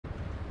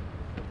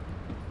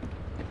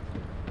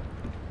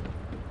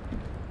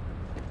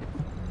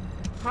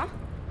Huh?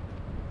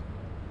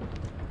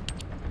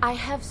 I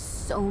have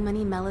so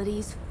many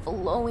melodies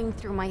flowing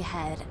through my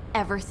head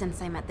ever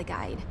since I met the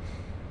guide.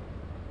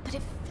 But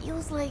it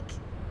feels like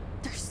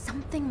there's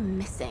something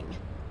missing.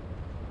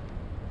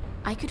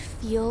 I could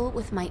feel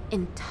with my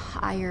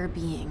entire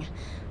being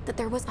that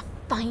there was a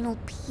final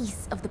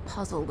piece of the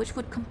puzzle which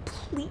would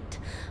complete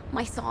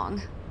my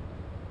song.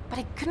 But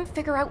I couldn't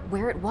figure out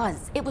where it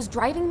was. It was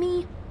driving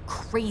me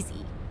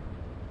crazy.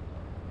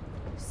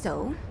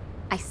 So,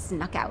 I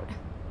snuck out,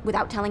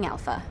 without telling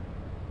Alpha.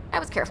 I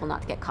was careful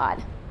not to get caught.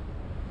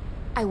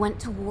 I went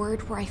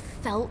toward where I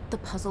felt the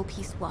puzzle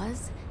piece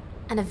was,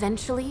 and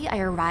eventually I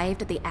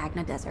arrived at the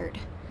Agna desert.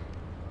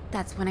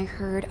 That's when I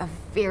heard a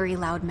very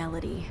loud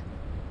melody.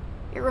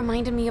 It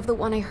reminded me of the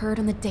one I heard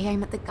on the day I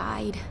met the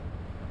guide.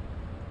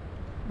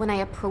 When I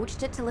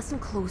approached it to listen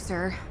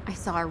closer, I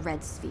saw a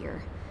red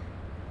sphere.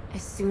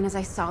 As soon as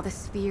I saw the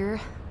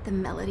sphere, the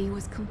melody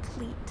was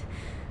complete,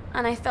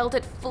 and I felt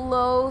it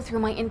flow through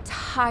my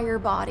entire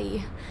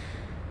body.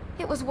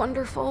 It was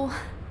wonderful.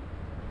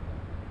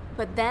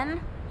 But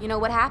then, you know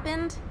what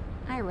happened?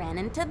 I ran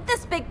into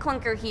this big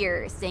clunker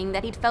here, saying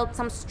that he'd felt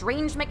some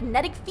strange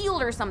magnetic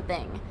field or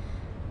something.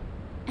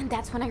 And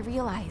that's when I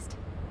realized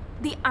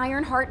the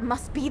Iron Heart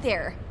must be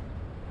there.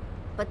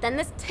 But then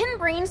this tin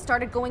brain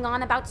started going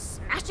on about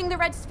smashing the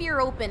red sphere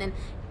open and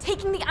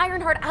taking the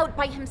Iron Heart out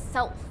by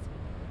himself.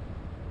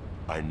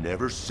 I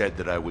never said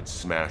that I would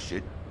smash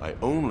it. I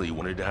only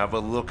wanted to have a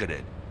look at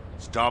it.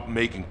 Stop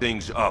making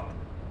things up.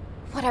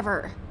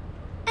 Whatever.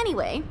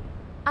 Anyway,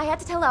 I had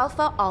to tell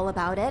Alpha all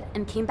about it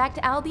and came back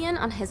to Albion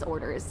on his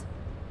orders.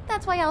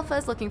 That's why Alpha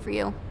is looking for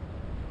you.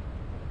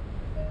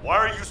 Why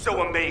are you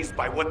so amazed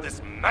by what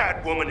this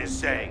mad woman is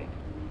saying?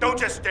 Don't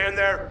just stand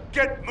there,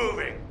 get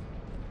moving!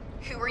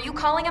 Who are you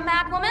calling a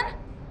mad woman?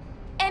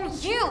 And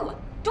you!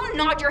 Don't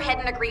nod your head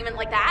in agreement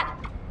like that!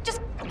 Just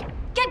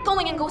get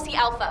going and go see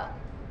Alpha.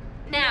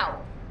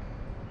 Now!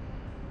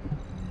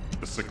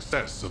 The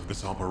success of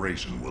this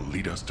operation will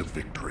lead us to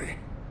victory.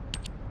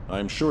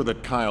 I'm sure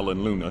that Kyle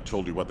and Luna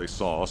told you what they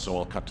saw, so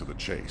I'll cut to the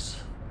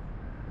chase.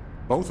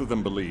 Both of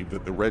them believe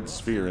that the red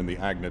sphere in the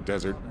Agna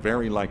desert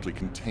very likely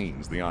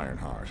contains the Iron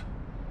Heart.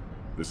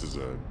 This is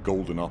a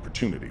golden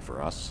opportunity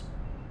for us.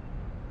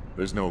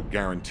 There's no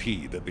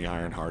guarantee that the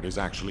Iron Heart is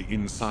actually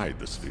inside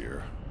the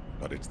sphere,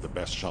 but it's the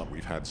best shot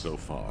we've had so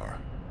far,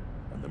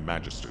 and the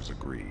Magisters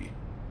agree.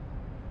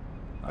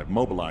 I've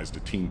mobilized a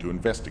team to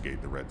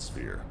investigate the red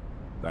sphere.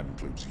 That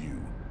includes you.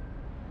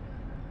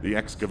 The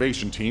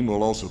excavation team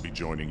will also be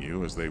joining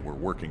you, as they were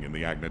working in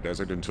the Agna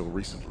desert until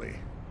recently.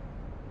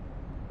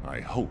 I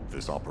hope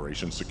this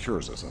operation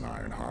secures us an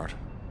Iron Heart.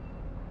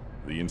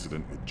 The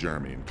incident with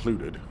Jeremy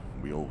included,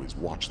 we always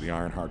watch the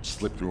Iron Heart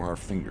slip through our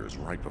fingers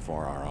right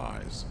before our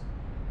eyes.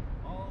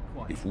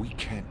 If we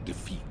can't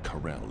defeat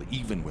Karel,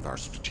 even with our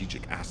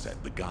strategic asset,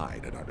 the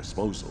Guide, at our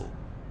disposal,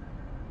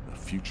 the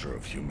future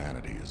of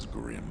humanity is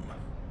grim.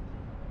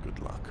 Good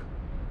luck.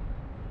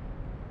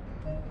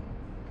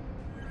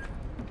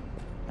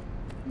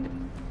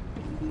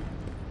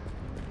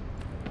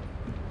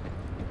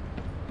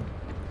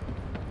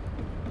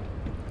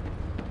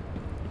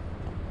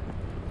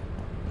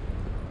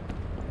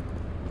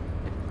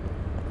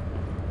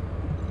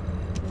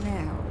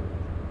 Now,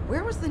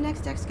 where was the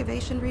next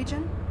excavation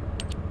region?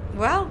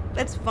 Well,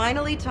 it's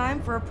finally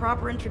time for a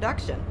proper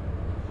introduction.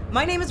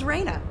 My name is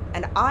Reyna,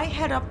 and I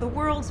head up the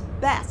world's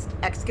best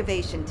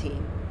excavation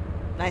team.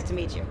 Nice to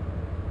meet you.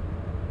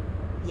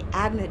 The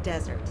Agna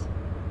Desert.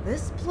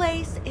 This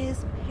place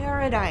is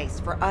paradise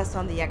for us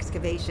on the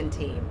excavation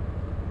team.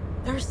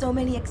 There are so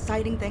many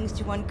exciting things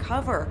to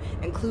uncover,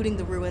 including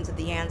the ruins of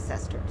the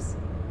ancestors.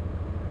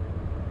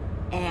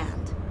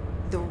 And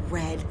the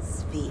Red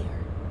Sphere.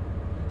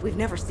 We've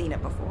never seen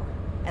it before,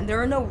 and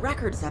there are no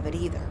records of it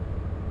either.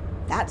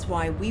 That's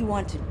why we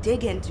want to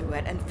dig into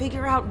it and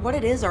figure out what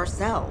it is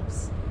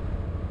ourselves.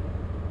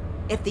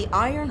 If the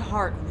Iron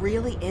Heart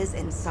really is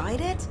inside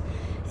it,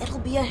 it'll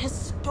be a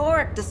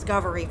historic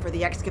discovery for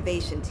the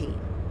excavation team.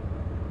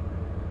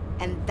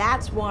 And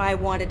that's why I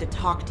wanted to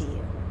talk to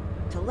you,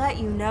 to let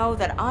you know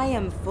that I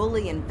am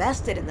fully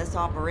invested in this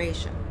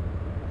operation,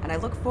 and I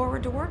look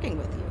forward to working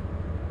with you.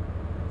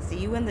 See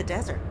you in the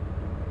desert.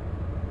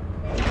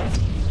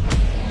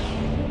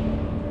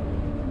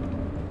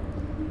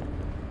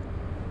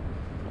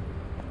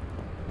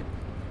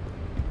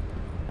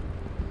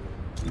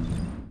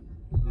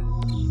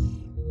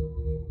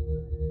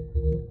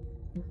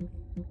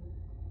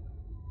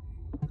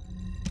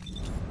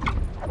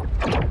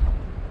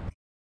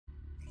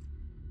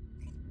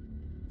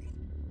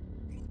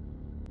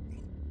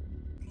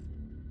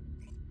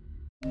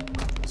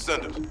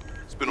 Descendant,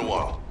 it's been a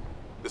while.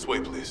 This way,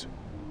 please.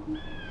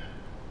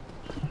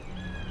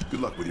 Good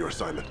luck with your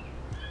assignment.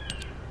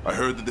 I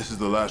heard that this is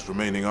the last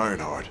remaining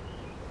Iron Heart.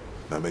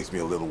 That makes me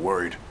a little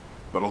worried,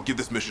 but I'll give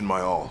this mission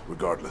my all,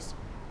 regardless.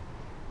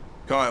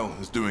 Kyle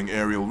is doing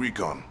aerial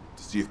recon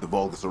to see if the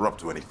Vulgus are up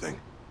to anything.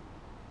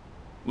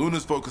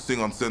 Luna's focusing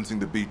on sensing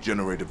the beat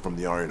generated from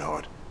the Iron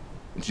Heart,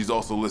 and she's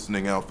also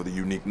listening out for the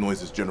unique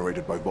noises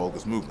generated by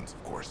Vulgus movements,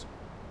 of course.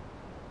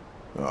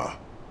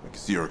 I can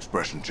see her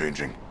expression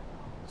changing.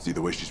 See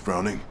the way she's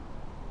frowning?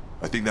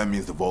 I think that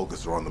means the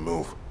Vulgus are on the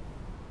move.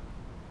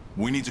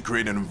 We need to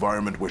create an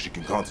environment where she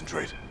can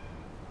concentrate.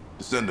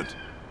 Descendant,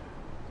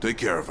 take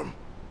care of him.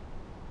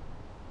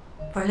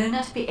 For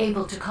Luna to be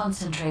able to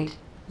concentrate,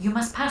 you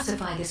must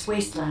pacify this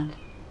wasteland.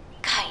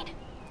 Guide,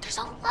 there's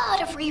a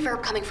lot of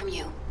reverb coming from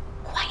you.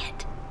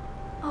 Quiet.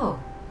 Oh,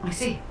 I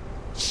see.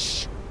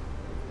 Shh.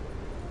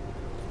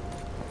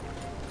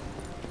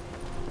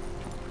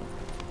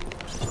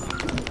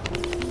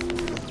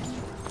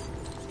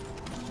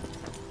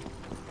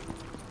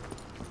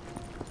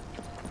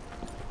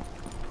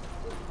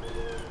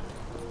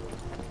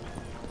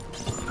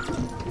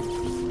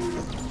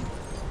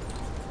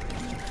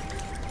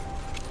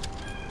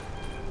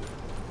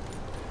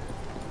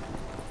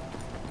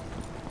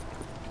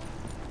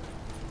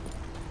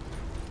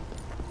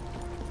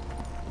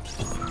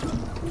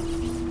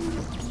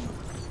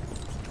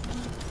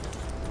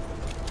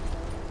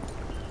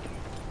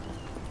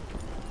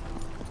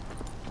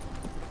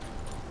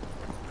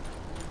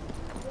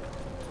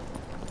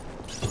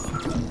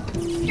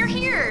 You're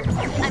here!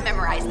 I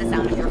memorized the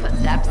sound of your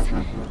footsteps.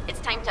 It's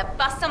time to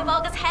bust some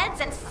Vulgus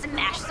heads and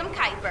smash some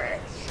Kuiper.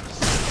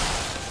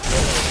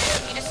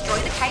 You destroy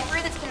the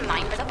Kuiper that's been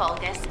mined by the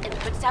Vulgus, it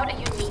puts out a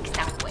unique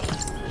sound wave.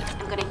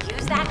 I'm gonna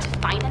use that to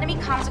find enemy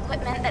comms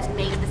equipment that's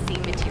made of the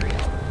same material.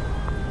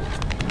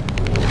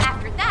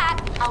 After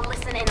that, I'll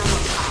listen in on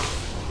those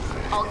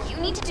comms. All you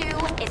need to do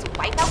is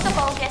wipe out the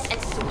Vulgus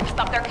and sweep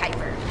up their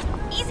Kuiper.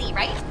 Easy,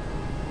 right?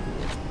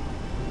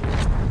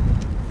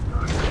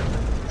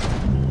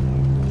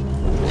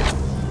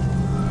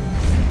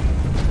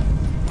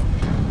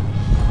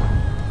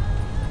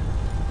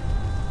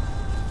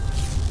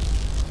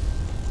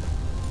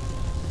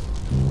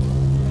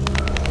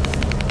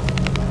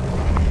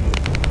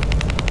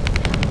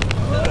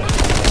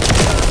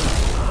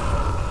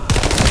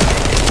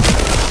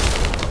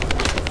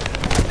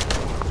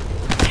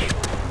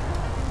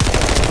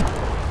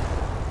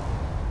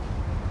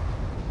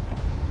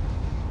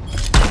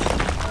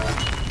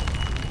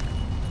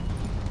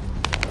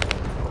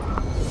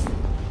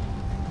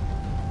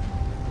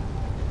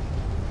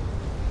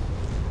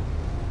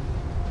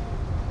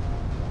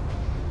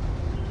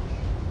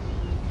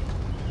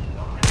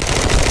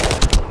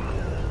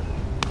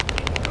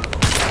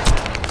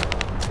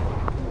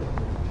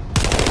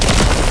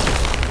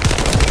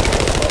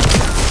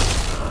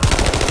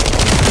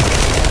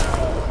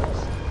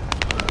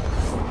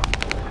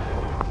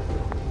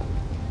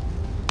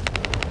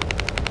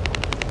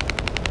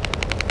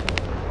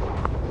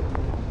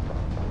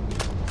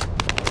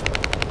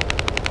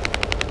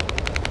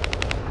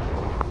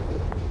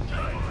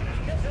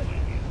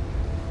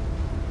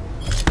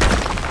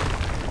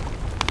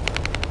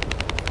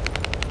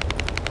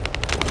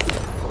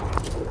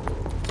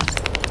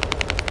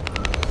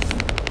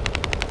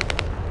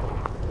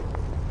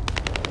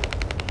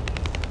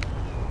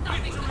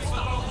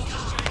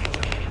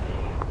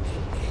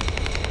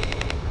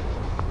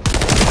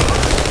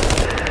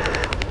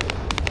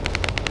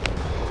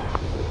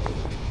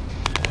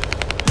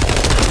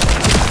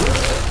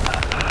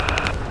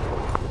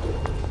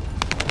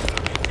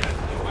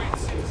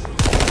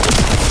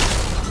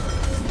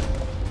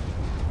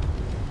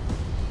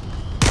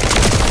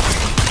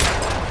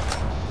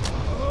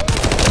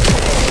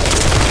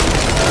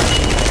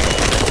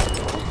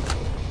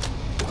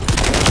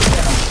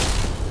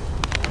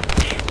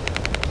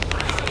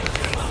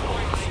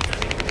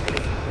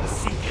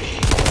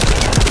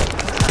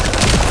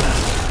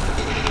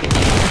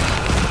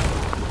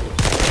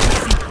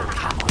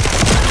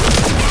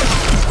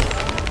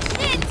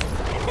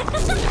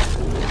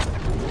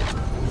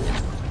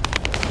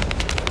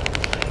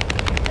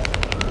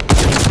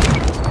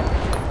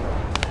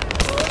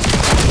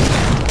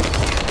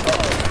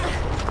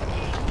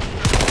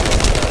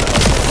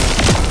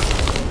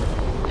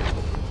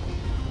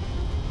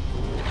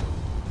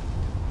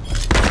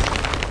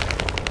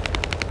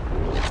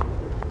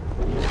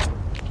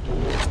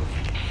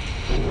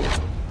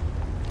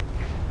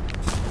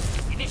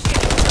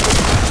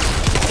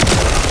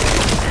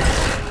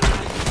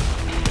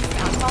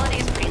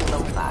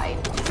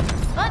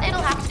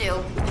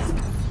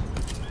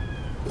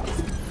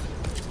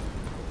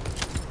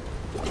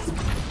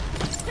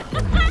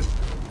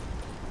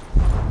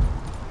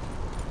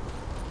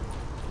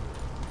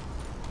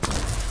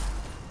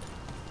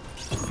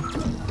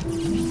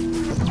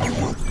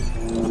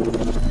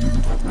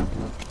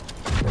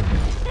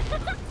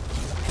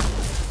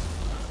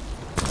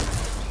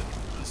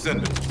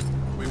 Descendant,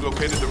 we've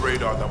located the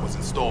radar that was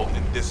installed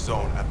in this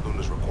zone at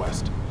Luna's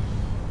request.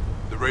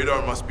 The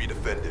radar must be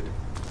defended.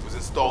 It was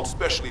installed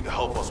specially to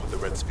help us with the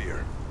Red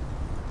Sphere.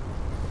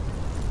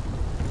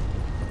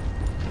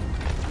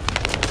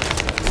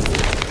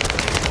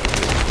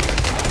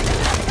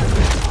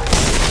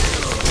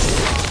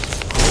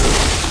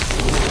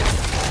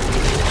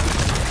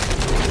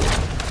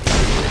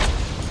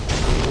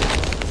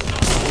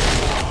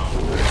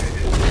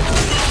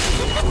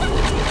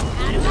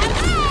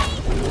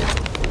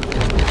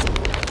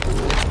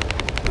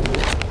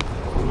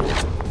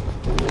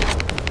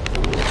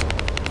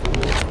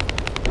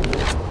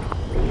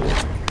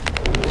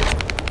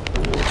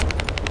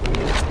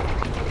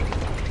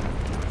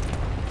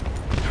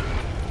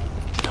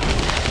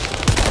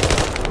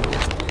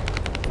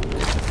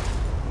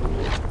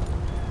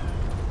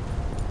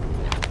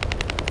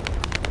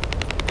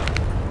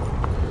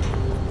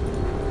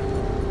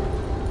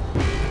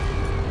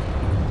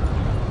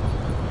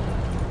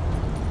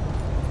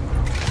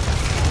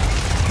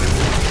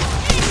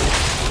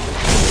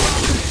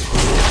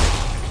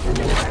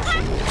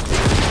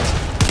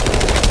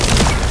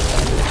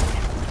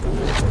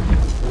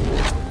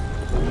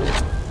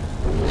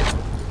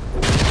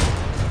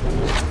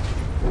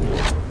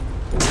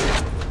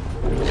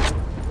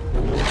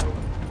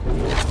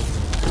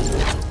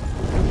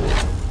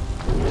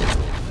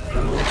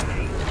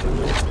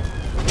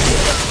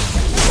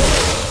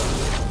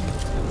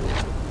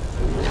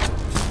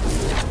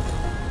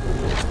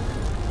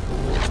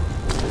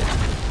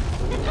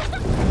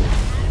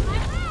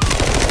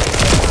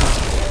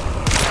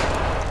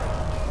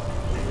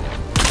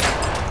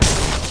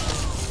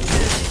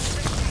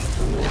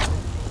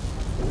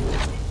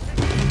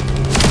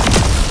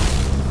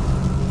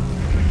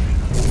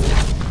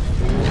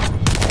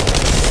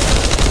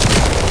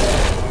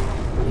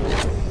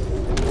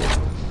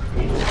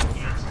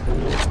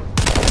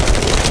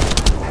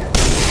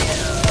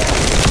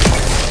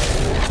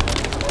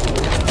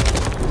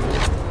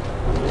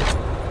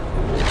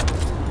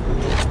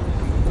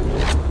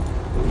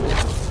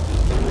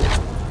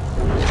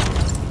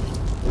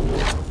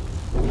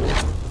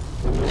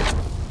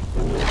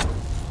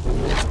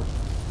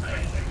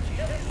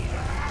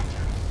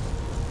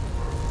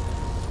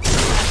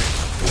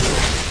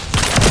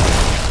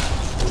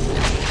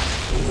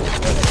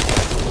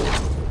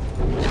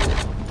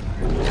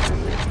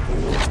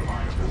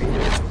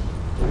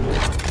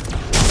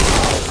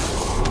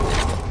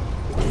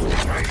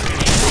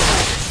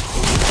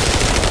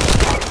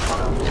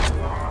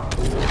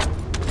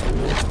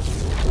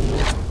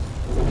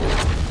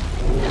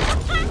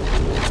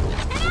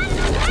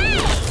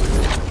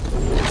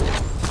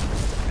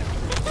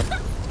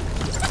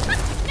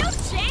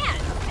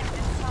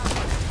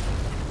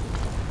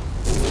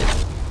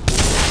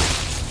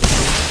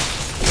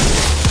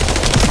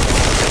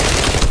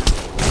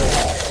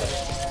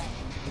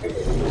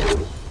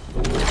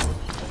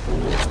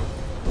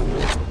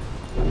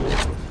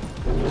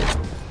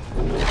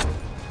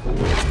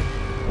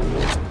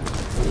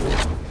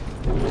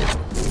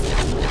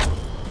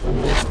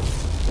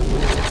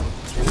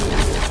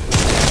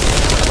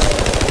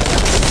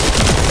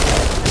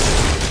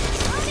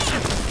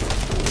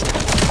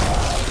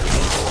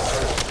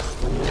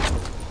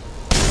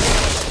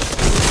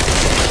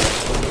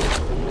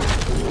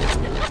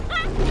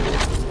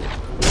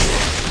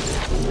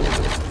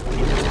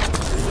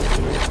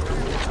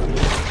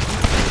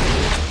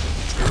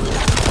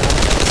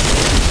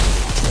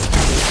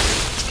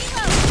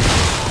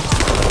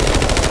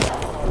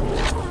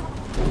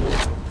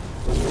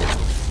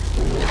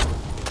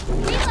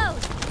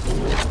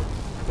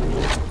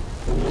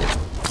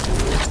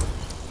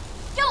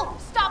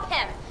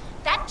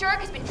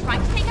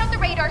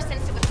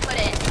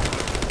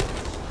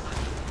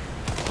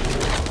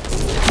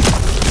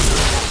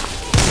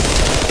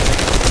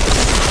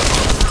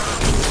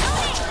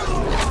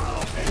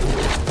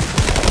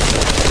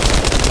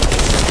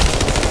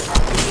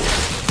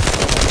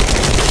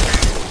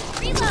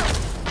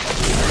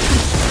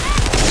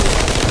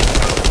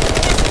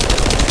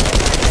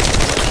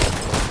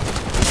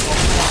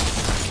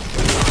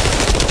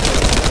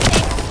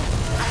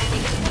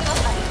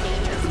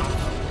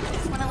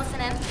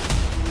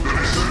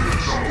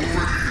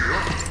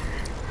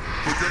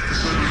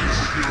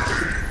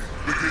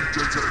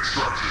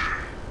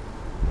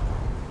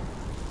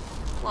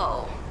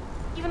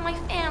 Even my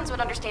fans would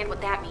understand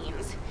what that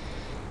means.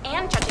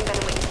 And judging by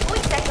the way the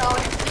voice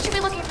echoed, we should be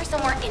looking for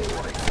somewhere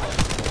indoors.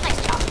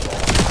 Nice job.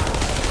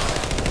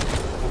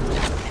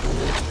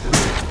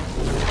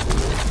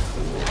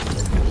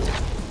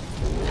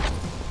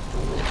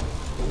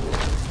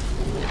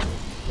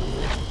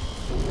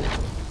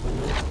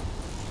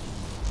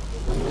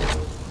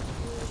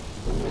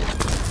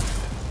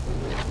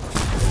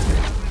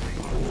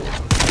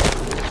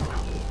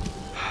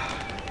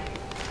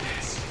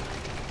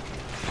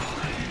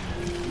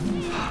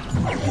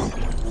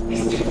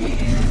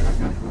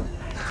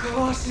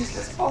 Colossus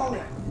has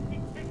fallen.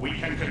 We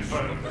can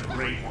confirm that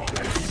Great Wall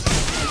has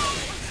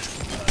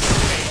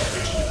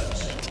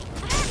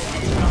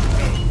do not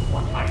know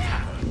what might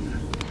happen.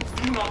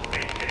 Do not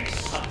make any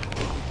sudden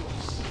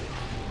moves.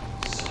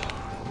 So,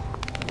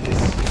 this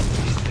is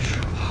the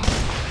true power.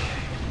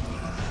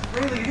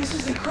 Really, this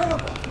is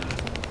incredible.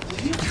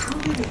 Did you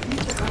truly defeat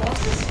the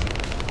Colossus?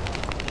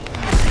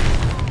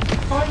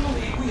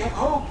 Finally, we have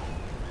hope.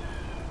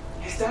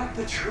 Is that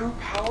the true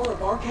power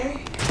of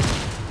Arcade?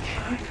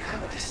 Can I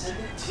become a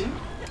Descendant too?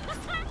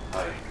 I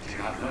do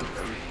not know,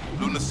 really.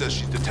 Luna says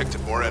she's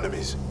detected more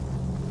enemies.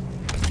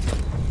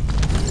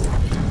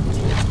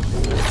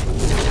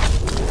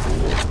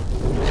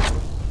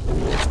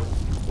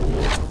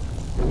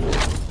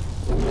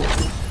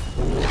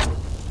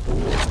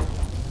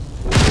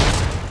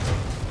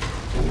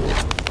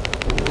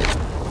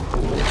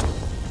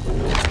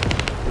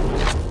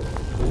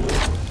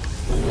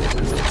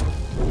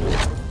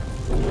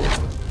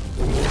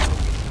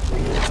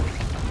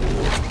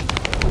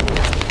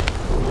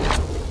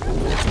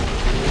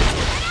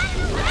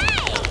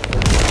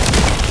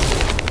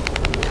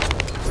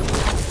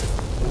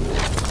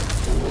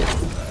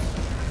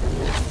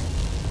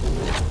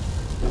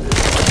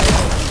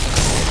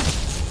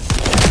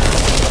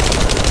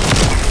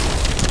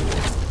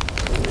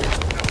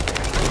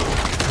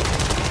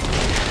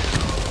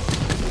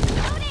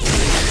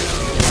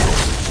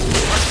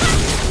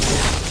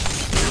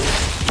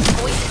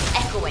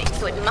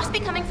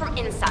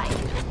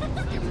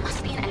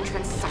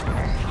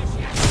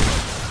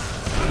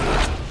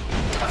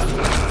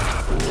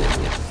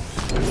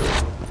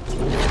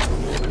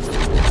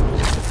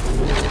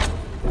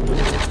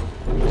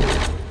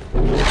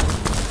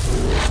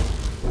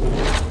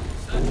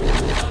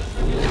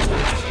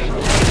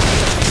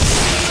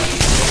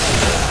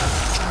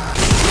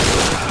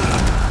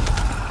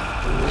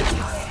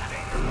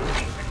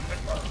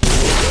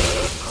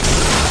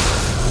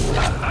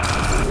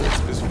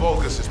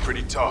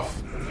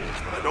 Tough.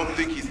 I don't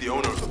think he's the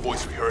owner of the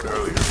voice we heard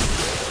earlier.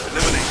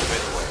 Eliminate him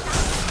anyway.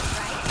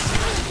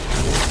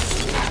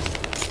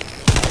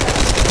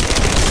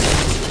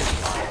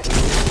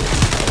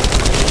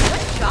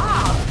 Good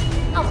job.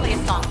 I'll play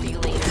a song for you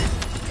later.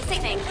 To say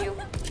thank you.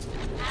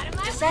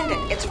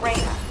 Descendant, it's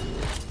Reyna.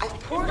 I've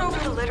pored over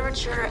the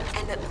literature,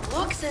 and it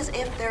looks as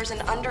if there's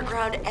an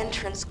underground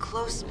entrance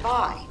close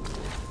by.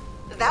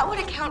 That would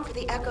account for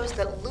the echoes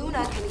that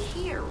Luna can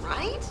hear,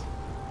 right?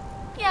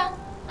 Yeah.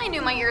 I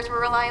knew my ears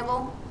were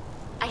reliable.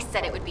 I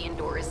said it would be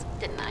indoors,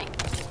 didn't I?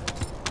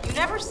 You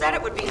never said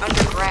it would be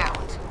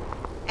underground.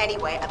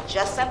 Anyway, I've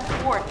just sent the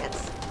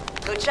coordinates.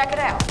 Go check it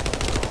out.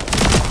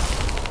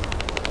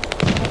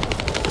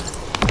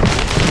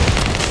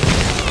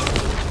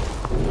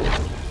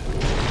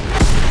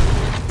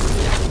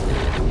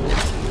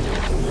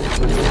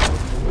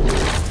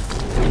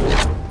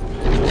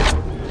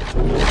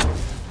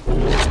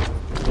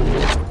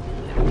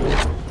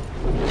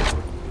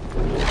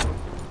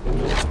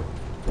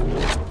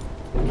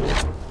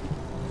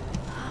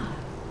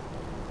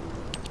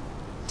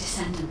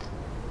 Descendant,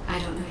 I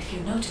don't know if you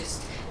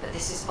noticed, but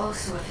this is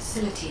also a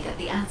facility that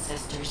the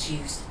ancestors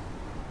used.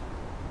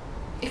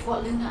 If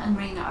what Luna and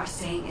Reyna are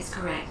saying is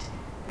correct,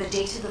 the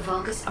data the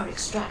Vulgus are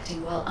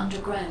extracting while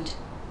underground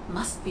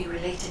must be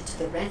related to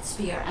the Red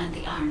Sphere and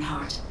the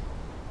Ironheart.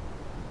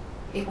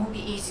 It won't be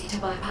easy to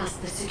bypass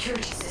the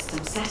security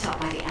system set up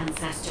by the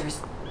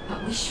ancestors,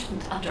 but we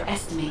shouldn't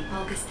underestimate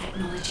Vulgus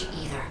technology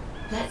either.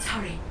 Let's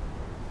hurry.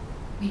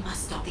 We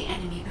must stop the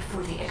enemy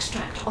before they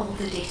extract all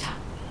the data.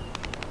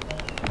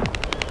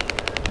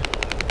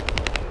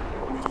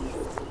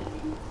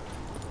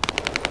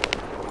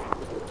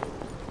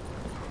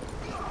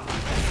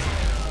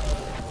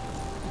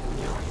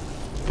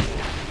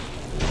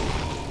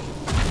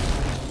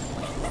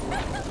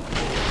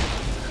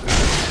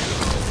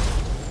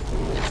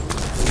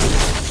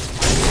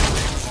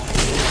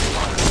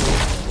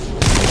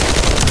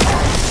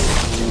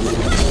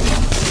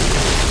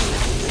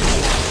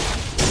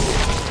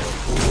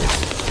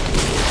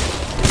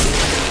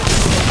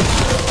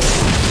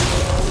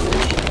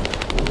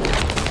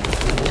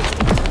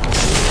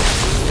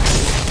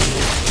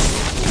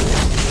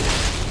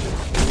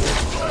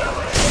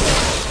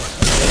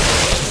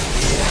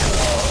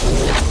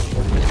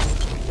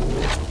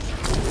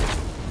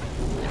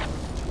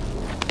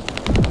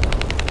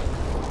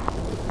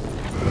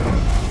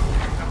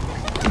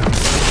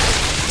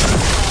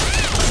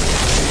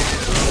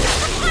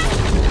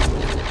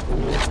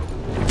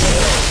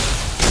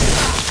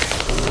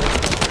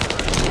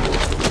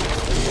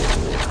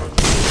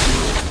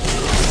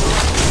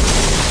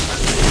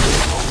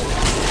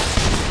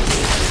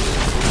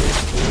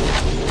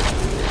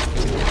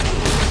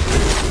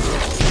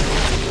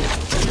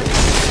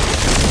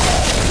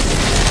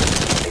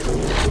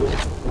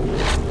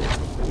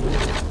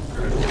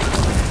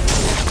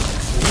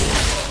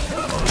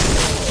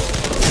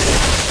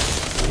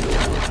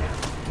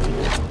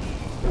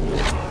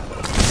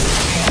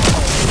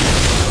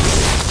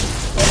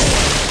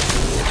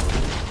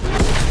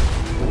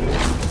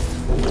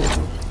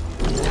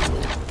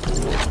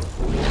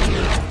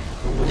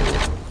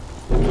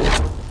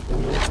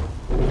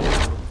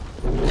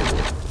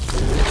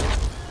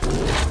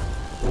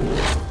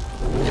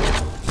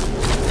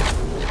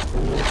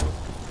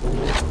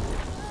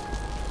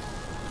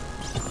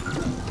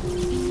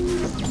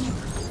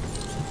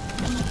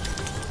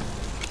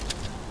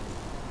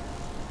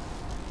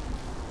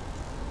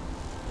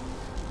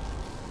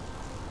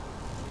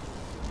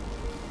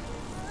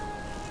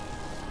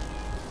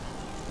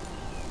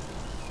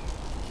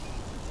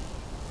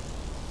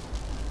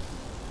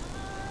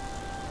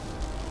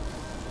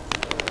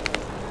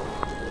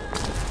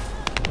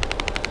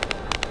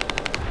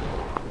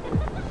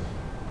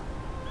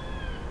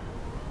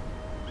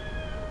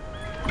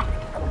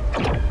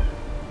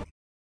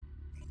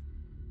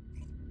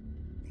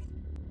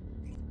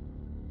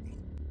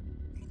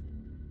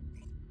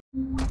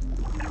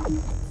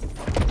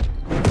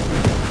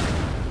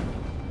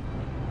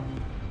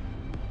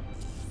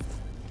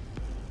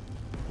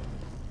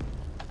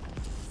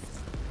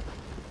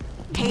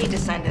 Hey,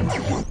 Descendants.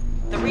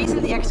 The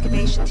reason the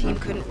excavation team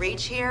couldn't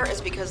reach here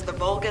is because the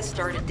Vulgus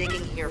started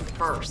digging here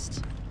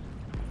first.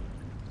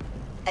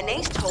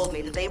 Anais told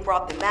me that they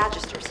brought the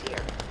Magisters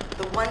here,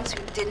 the ones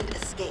who didn't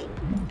escape,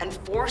 and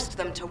forced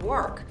them to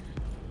work.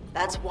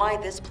 That's why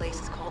this place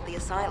is called the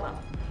Asylum.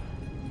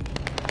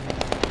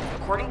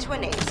 According to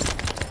Anais,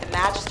 the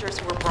Magisters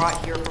who were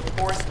brought here for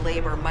forced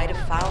labor might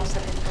have found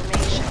some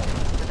information,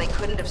 but they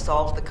couldn't have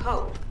solved the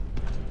code.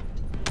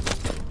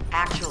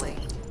 Actually,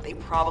 they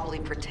probably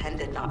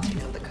pretended not to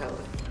know the code.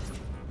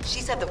 She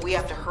said that we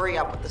have to hurry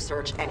up with the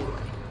search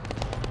anyway.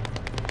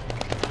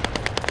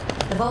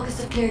 The Vulgus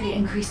have clearly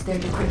increased their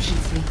decryption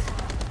speeds,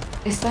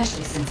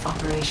 especially since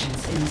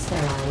operations in the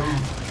sterile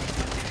land.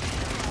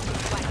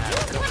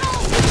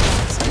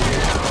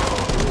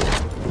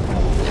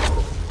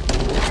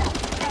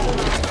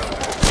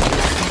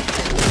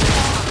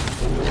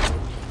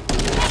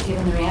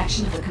 Given the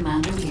reaction of the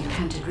commander we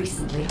encountered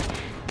recently,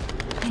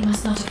 he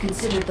must not have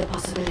considered the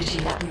possibility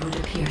that we would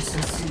appear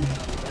so soon.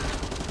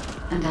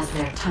 And as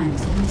their time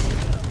is limited,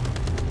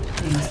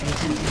 we must be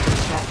attempting to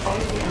extract all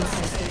of the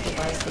ancestor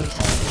device data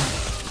at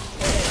once.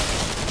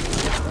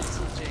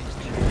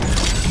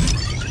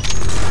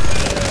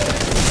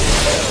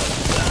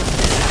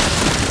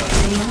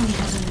 They only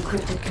has an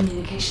encrypted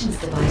communications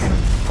device.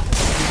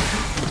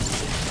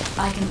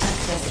 I can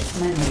access its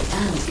memory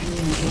and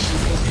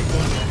communications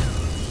data.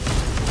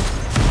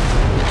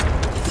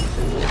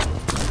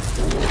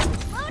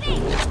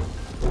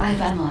 I've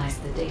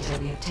analyzed the data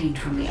we obtained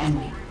from the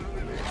enemy.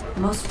 The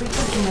most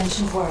frequently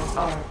mentioned words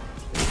are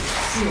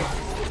seal,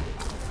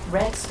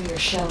 red sphere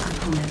shell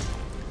component,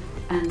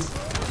 and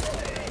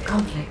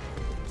conflict.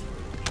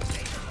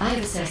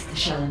 I've assessed the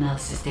shell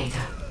analysis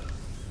data.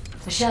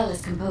 The shell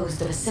is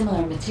composed of a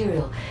similar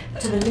material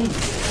to the links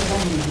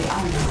surrounding the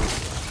Ironheart.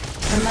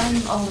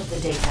 Combining all of the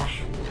data,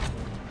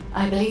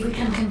 I believe we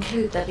can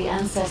conclude that the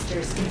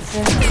ancestors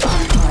inserted the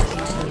Ironheart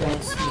into the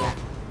red sphere.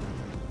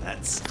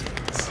 That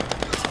stinks.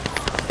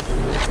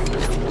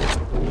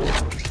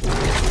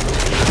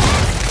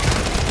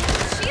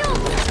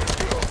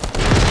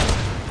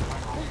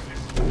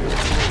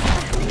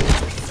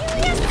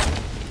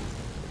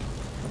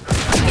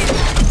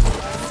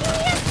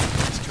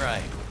 Let's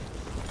try.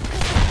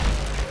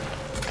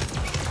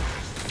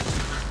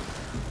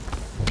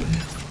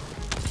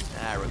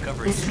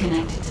 Recovery. This is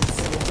connected to the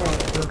civil war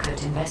that broke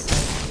out in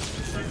Vesper.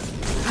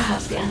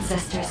 Perhaps the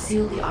ancestors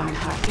sealed the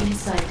Ironheart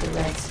inside the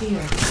red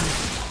sphere because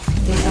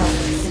they felt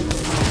that the simple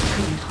heart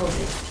couldn't hold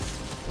it.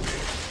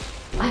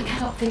 I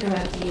cannot figure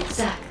out the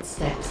exact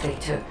steps they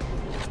took,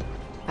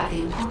 but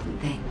the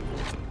important thing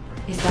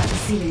is that the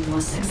sealing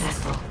was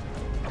successful.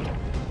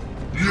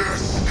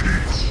 Yes,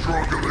 keep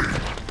struggling.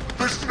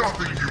 There's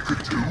nothing you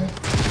could do.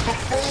 The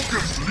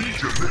Vulgus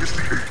Legion is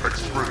the apex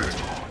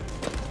predator.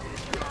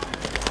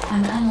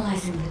 I'm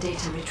analyzing the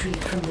data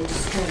retrieved from the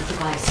destroyed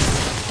devices.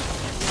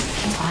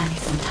 Can buy me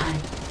some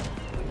time.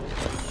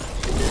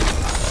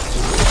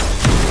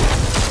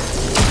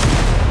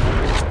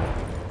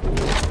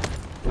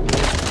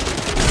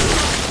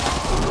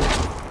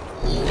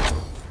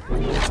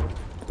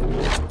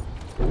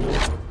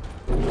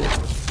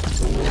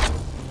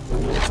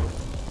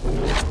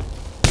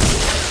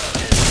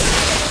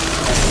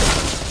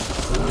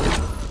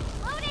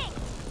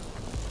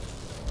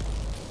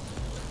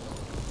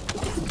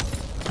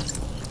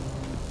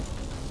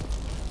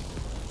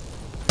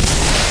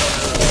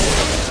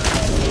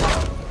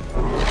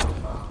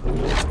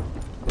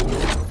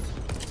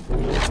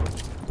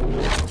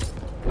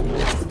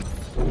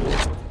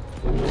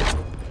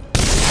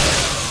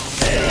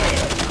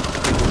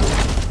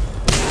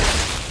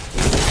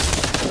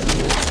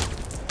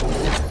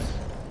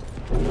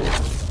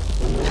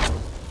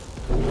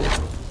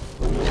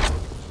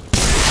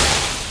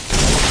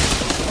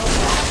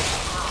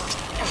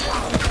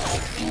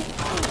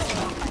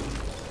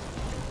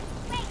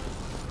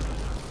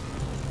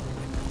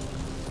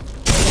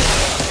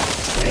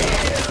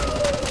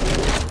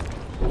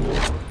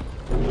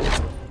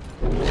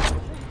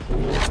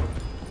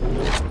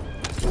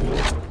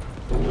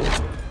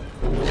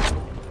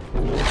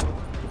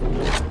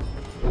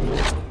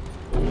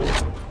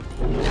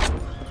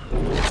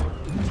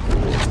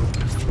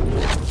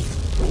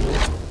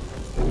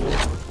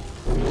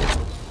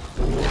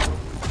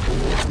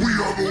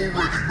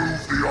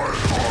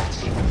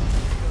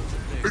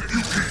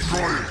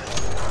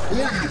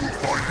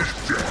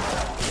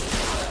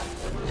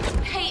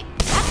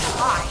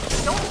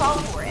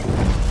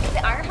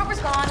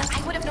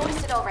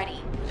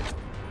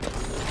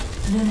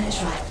 Luna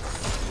is right.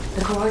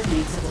 The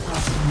coordinates of the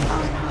path from the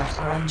Ironheart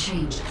are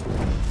unchanged.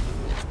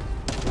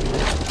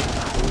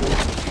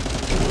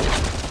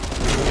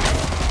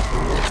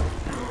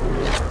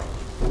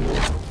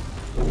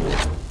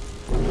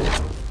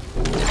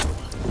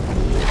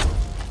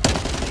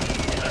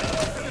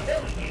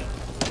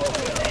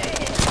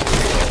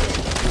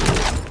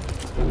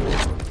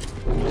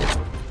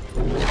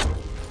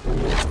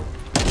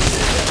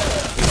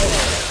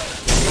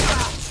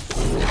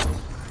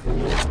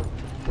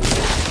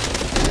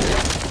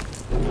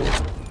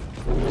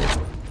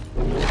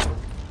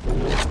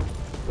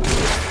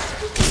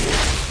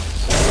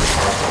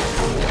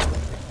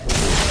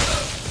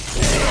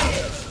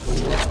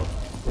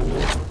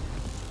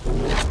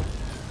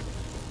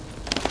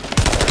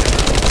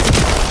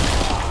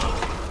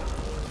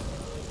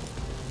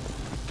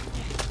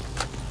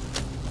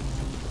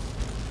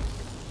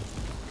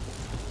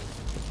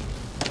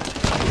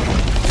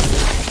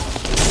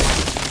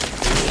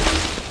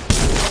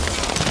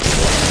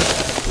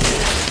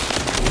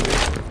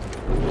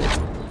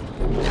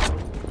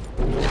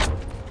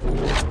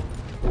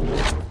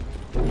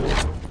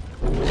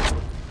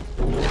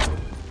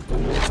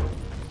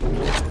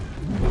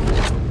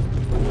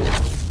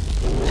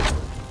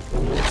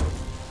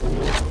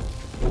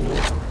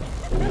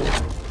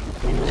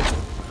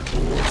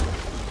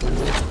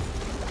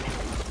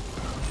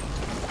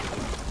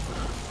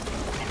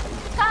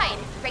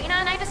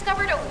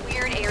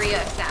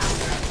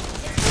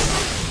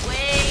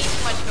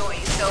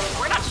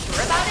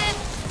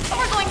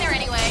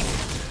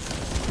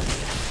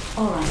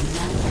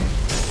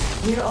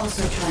 We're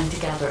also trying to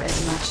gather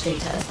as much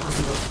data as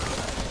possible.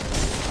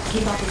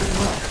 Keep up the good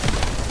work.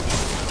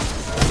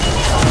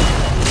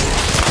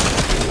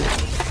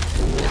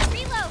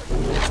 Reload!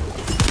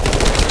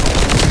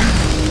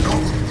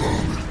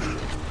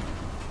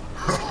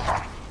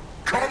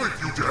 Come if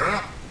you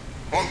dare!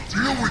 I'll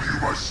deal with you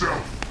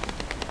myself!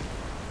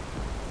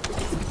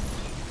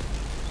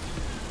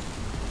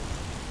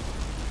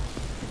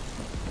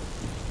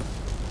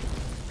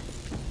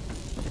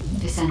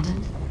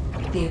 Descendant,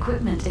 the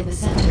equipment in the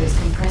center is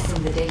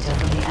compressing the data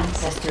from the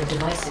ancestor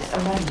devices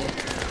around it.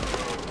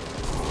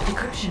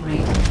 Decryption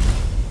rate,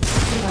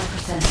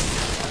 65%.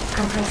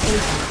 Compressed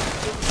data,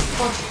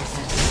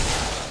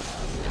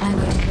 40%. I'm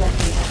going to collect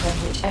data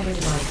from whichever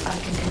device I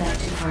can connect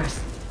to first.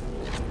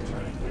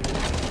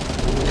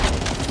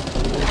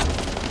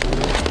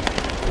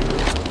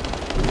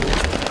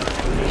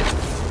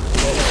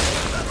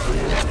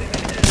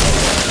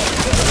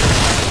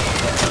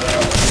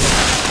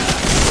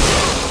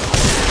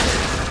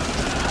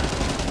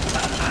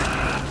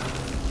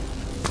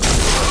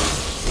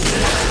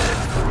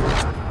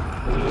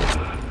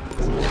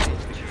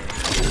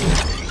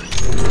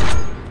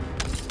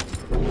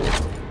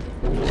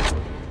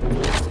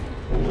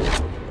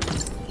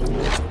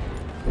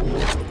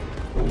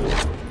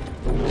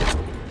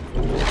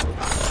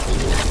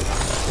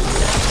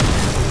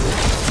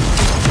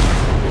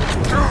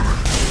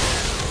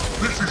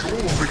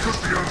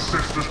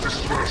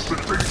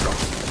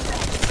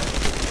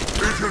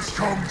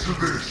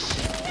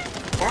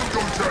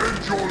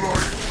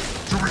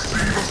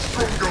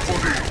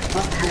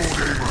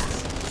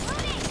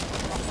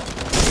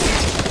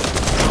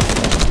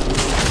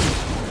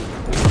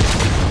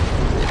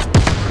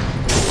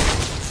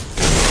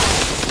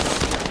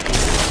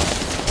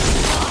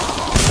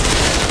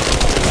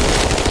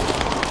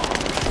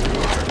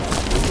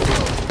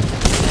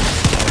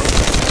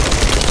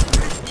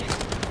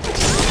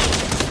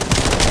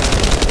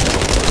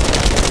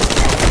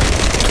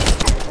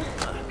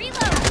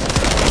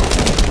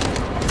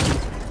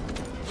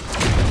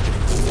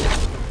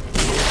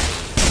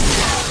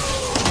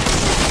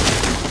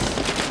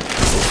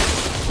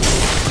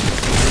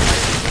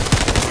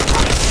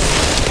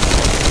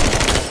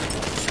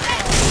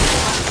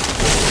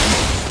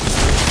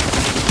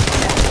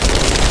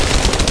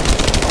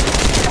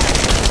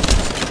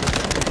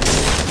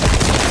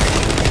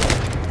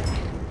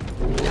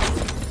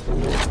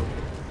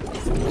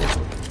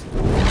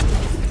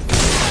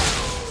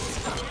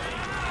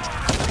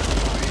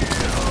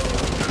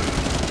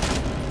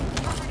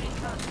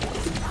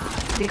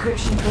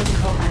 Decryption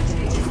protocol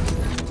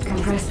activated.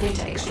 Compressed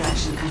data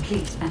extraction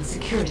complete and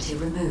security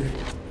removed.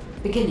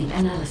 Beginning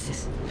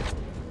analysis.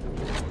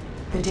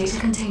 The data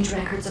contains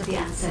records of the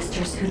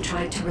ancestors who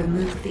tried to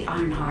remove the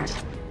Ironheart,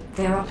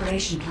 their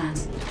operation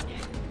plans,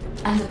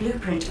 and the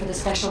blueprint for the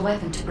special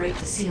weapon to break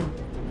the seal.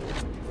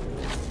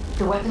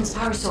 The weapon's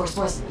power source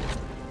was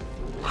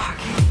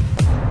arcane.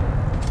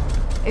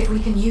 If we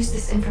can use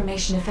this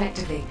information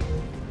effectively,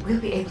 we'll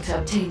be able to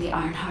obtain the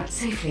Ironheart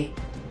safely.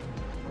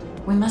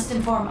 We must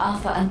inform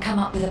Alpha and come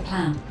up with a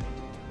plan.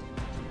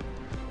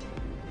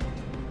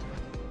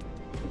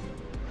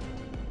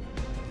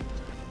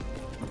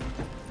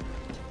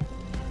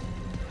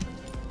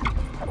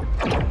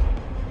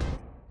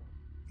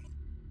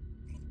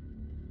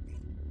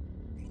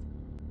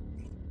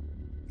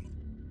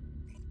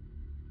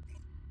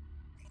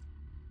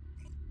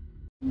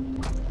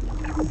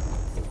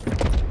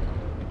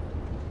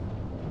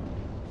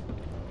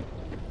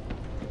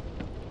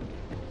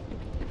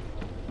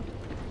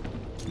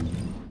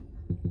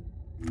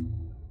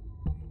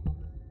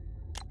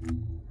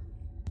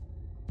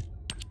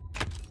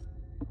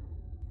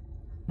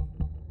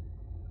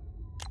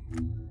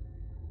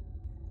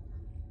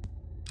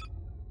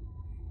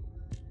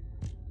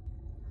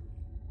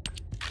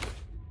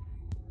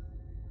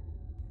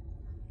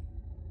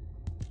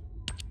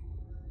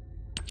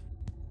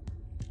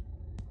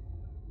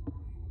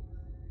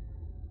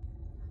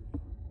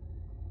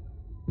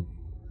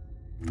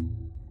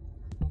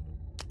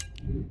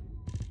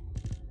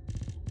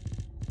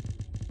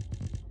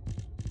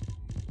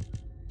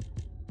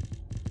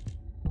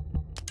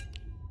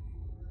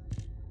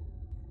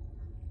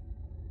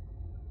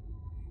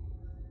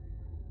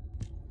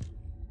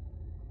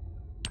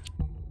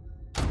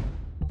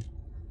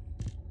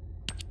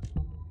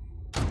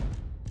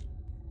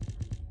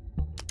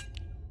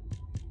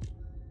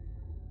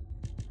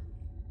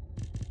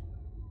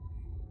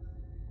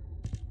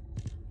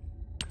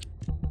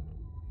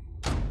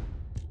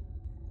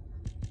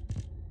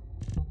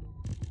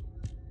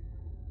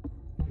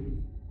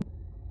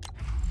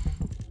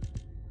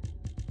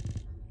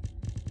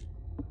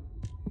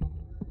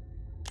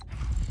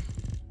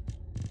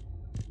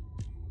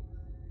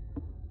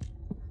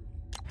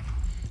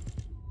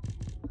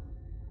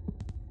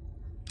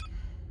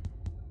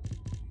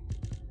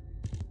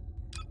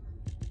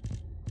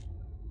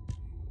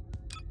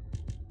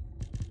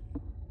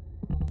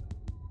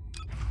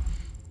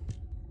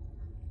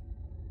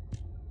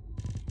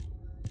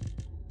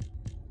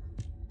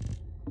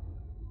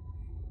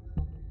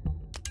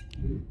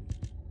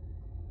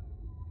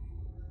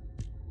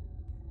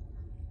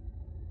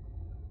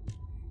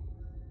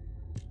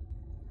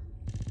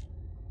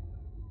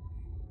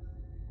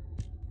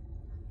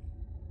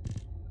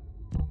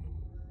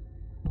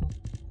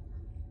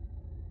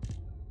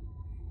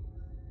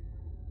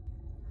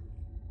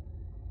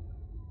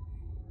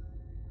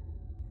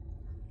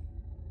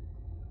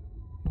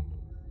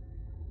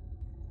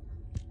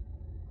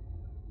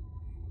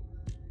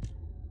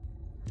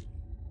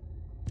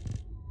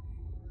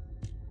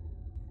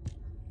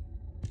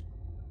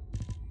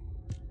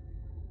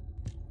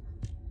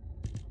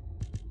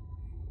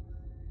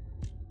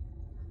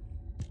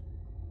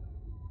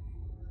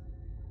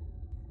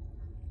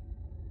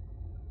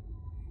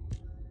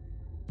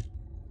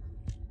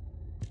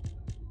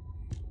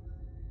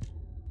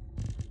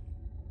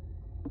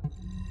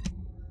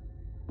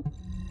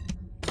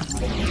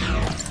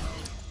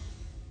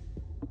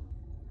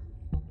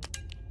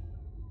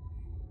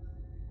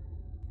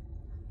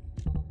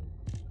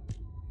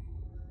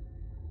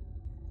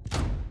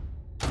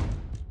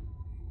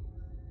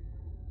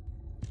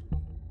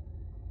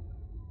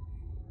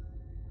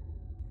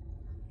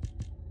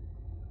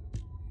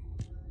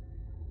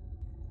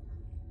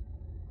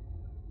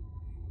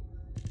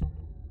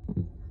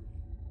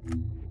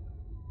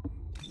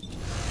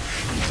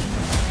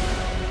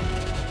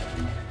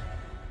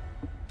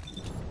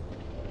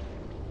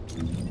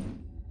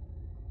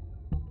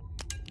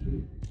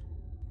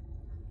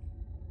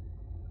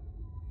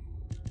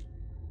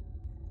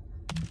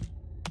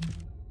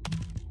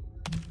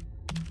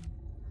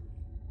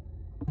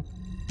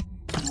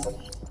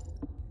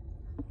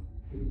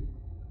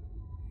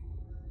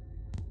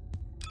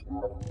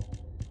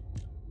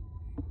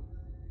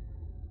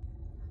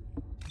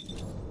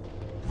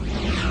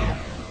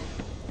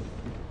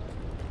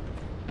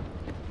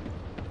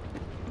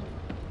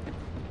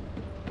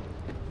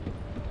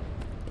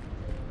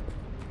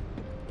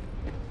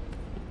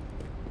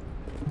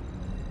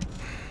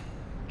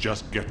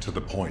 Just get to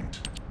the point.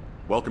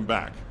 Welcome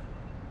back.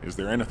 Is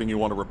there anything you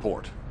want to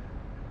report?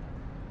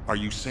 Are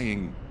you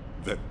saying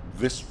that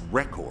this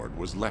record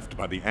was left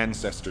by the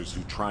ancestors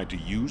who tried to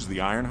use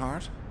the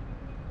Ironheart?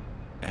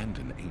 And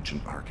an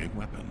ancient arcane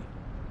weapon.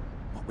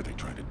 What were they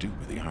trying to do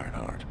with the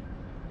Ironheart?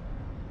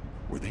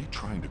 Were they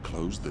trying to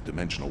close the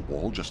dimensional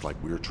wall just like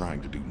we're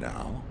trying to do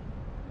now?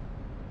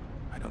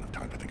 I don't have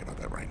time to think about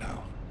that right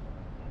now.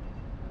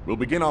 We'll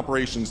begin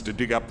operations to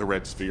dig up the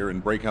Red Sphere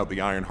and break out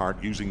the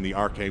Ironheart using the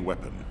arcane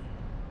weapon.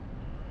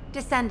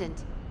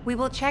 Descendant, we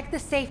will check the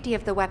safety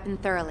of the weapon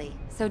thoroughly,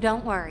 so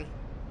don't worry.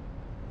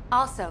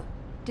 Also,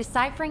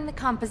 deciphering the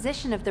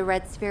composition of the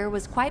Red Sphere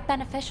was quite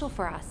beneficial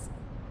for us.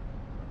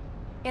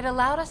 It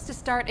allowed us to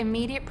start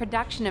immediate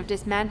production of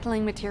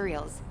dismantling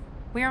materials.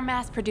 We are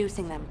mass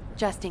producing them,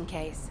 just in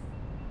case.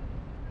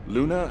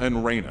 Luna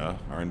and Reyna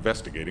are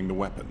investigating the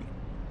weapon,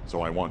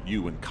 so I want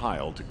you and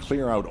Kyle to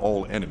clear out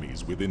all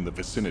enemies within the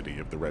vicinity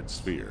of the Red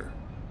Sphere.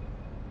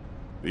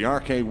 The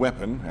arcane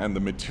weapon and the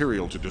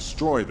material to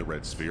destroy the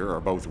Red Sphere are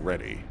both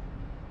ready.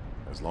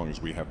 As long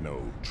as we have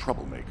no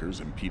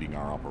troublemakers impeding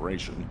our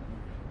operation,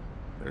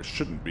 there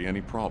shouldn't be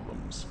any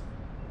problems.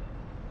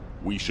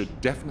 We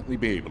should definitely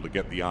be able to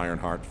get the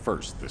Ironheart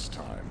first this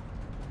time.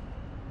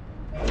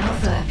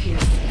 Alpha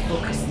appears to be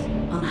focused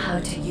on how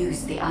to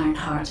use the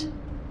Ironheart.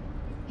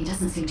 He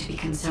doesn't seem to be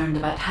concerned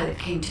about how it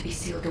came to be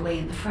sealed away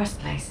in the first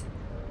place.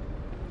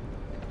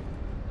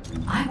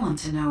 I want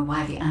to know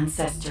why the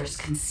ancestors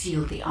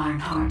concealed the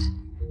Ironheart.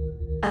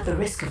 At the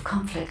risk of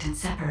conflict and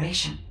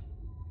separation,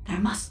 there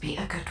must be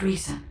a good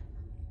reason.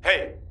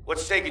 Hey,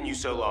 what's taking you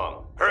so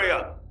long? Hurry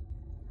up!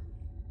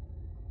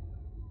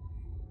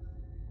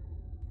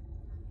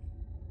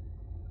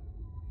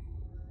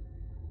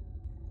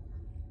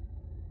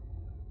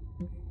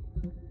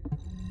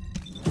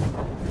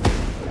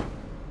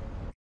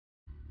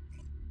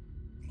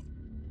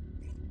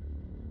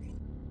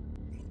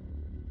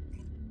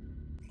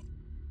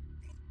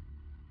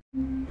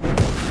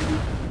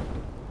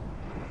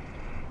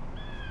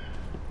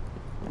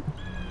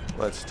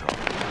 Let's talk.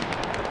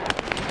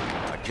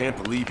 I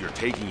can't believe you're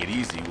taking it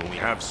easy when we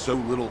have so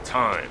little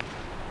time.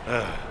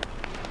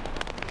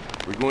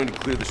 We're going to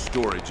clear the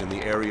storage in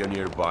the area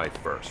nearby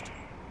first.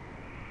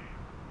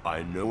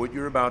 I know what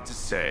you're about to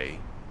say.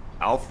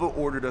 Alpha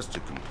ordered us to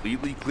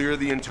completely clear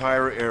the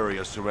entire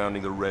area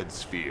surrounding the Red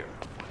Sphere.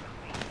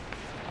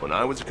 When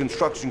I was a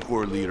construction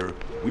corps leader,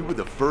 we were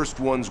the first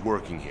ones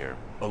working here,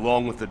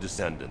 along with the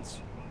Descendants.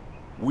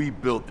 We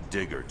built the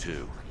digger,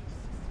 too.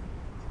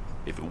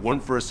 If it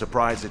weren't for a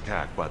surprise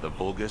attack by the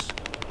Vulgus,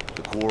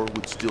 the Corps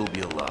would still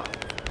be alive.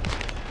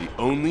 The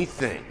only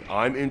thing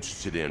I'm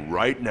interested in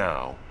right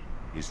now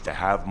is to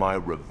have my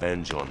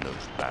revenge on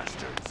those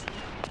bastards.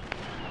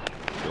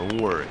 Don't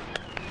worry.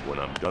 When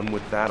I'm done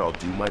with that, I'll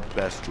do my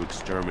best to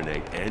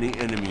exterminate any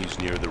enemies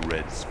near the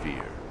Red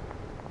Sphere.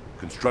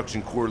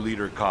 Construction Corps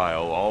leader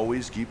Kyle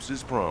always keeps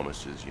his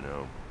promises, you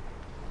know.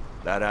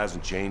 That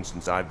hasn't changed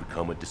since I've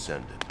become a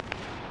Descendant.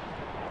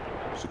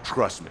 So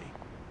trust me.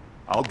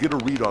 I'll get a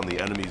read on the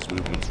enemy's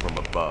movements from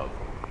above.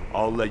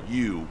 I'll let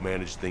you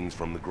manage things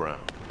from the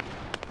ground.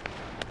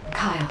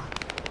 Kyle,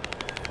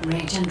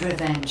 rage and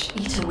revenge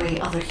eat away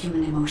other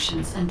human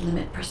emotions and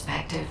limit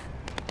perspective.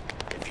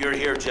 If you're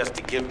here just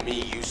to give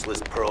me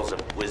useless pearls of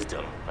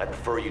wisdom, I'd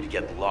prefer you to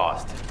get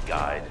lost,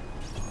 guide.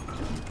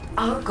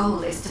 Our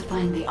goal is to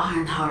find the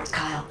Ironheart,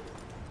 Kyle.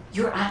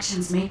 Your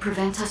actions may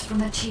prevent us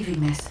from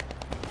achieving this.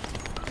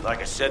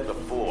 Like I said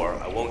before,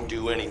 I won't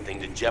do anything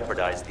to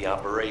jeopardize the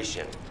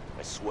operation.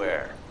 I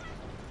swear.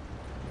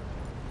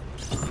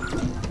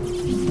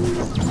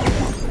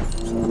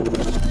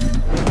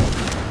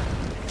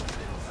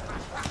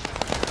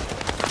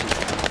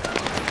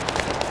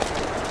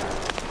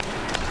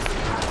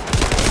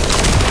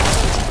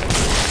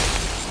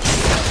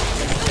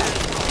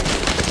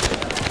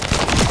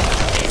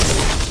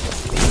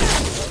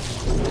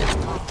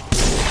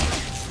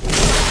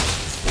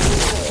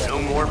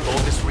 No more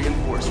Vulgus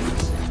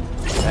reinforcements.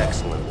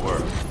 Excellent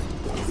work.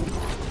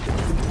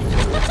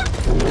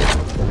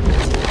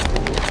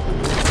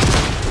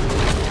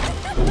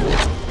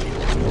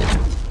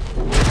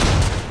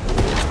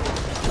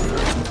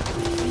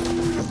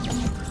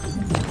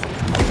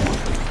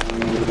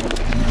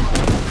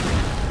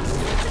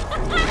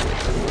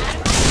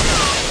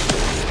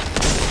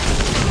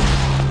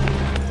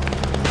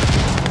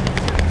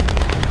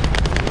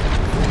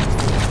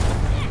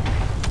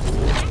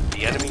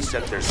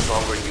 Sent their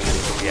stronger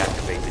units to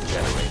reactivate the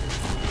generator.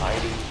 I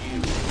need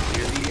you to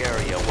clear the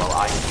area while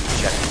I keep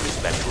checking the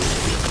spectral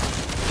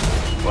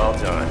field. Well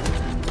done.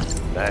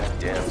 That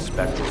damn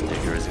spectral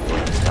digger isn't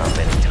going to stop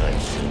anytime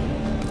soon.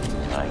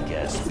 I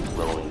guess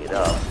blowing it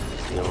up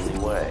is the only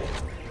way.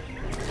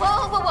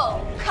 Whoa, whoa,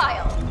 whoa,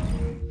 Kyle.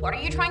 What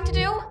are you trying to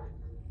do?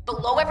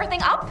 Blow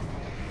everything up?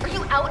 Are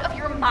you out of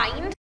your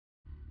mind?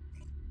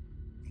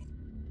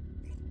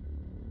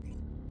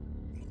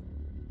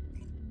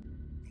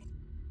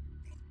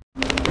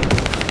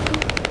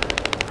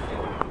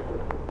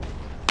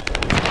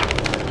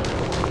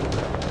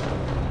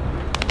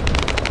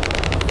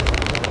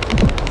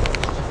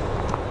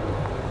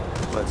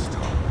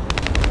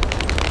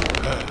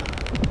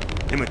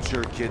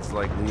 Immature kids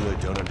like Luna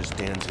don't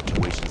understand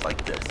situations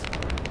like this.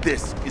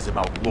 This is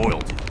about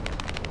loyalty.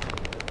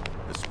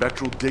 The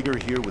spectral digger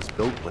here was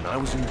built when I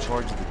was in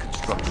charge of the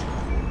construction.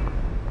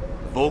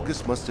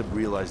 Vulgus must have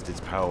realized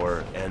its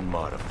power and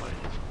modified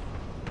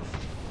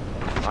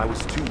it. I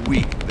was too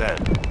weak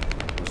then.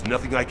 There was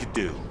nothing I could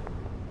do.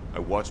 I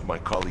watched my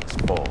colleagues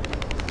fall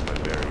with my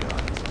very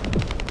eyes.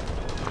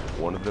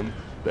 One of them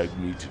begged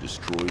me to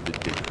destroy the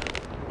digger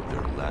with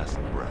their last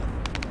breath.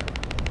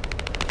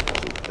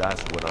 So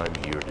that's what I'm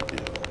here to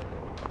do.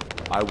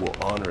 I will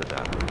honor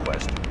that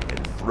request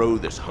and throw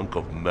this hunk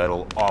of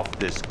metal off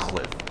this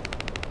cliff.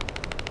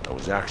 I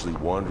was actually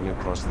wandering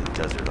across the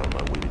desert on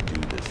my way to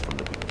do this from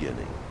the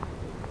beginning.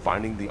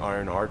 Finding the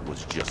Iron Heart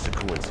was just a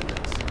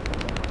coincidence.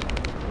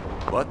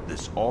 But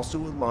this also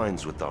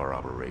aligns with our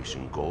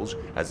operation goals,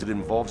 as it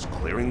involves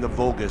clearing the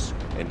Vulgus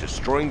and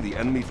destroying the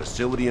enemy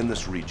facility in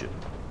this region.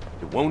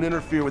 It won't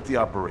interfere with the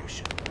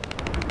operation.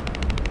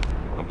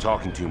 I'm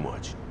talking too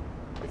much.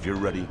 If you're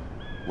ready,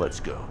 let's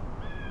go.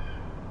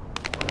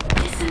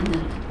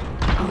 Descendant,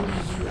 only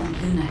you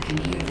and Luna can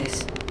hear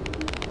this.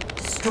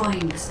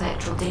 Destroying the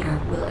spectral digger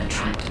will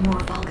attract more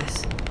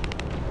Vulgus.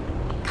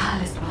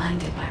 Kyle is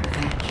blinded by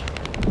revenge.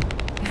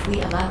 If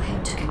we allow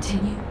him to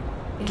continue,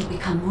 it'll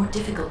become more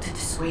difficult to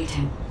dissuade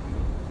him,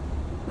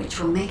 which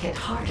will make it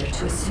harder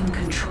to assume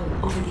control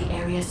over the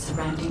areas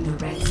surrounding the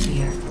Red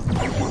Sphere.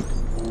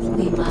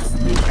 We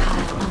must make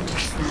Kyle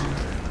understand.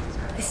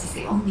 This is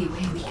the only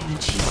way we can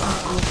achieve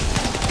our goal.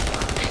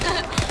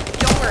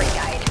 Don't worry,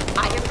 guide.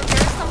 I have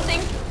prepared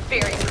something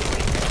very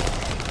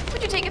persuasive.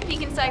 Would you take a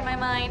peek inside my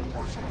mind?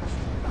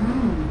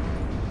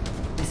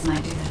 This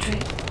might do the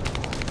trick.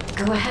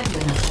 Go ahead,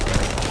 Luna.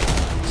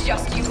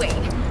 Just you wait.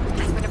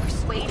 I'm gonna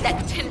persuade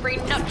that tin-brain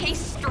nutcase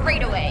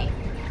straight away.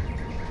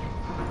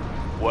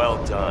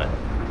 Well done.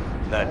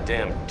 That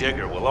damn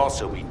digger will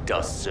also be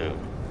dust soon.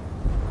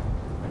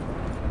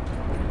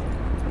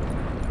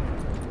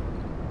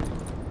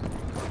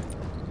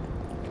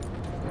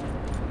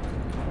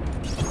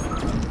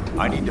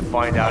 I need to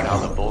find out how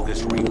the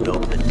Vulgus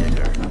rebuilt the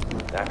digger.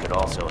 That could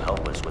also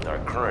help us with our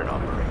current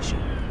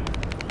operation.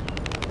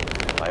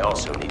 I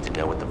also need to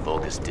know what the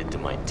Vulgus did to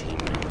my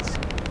teammates.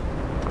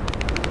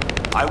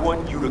 I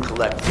want you to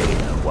collect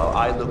data while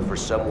I look for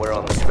somewhere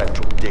on the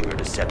spectral digger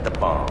to set the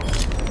bomb.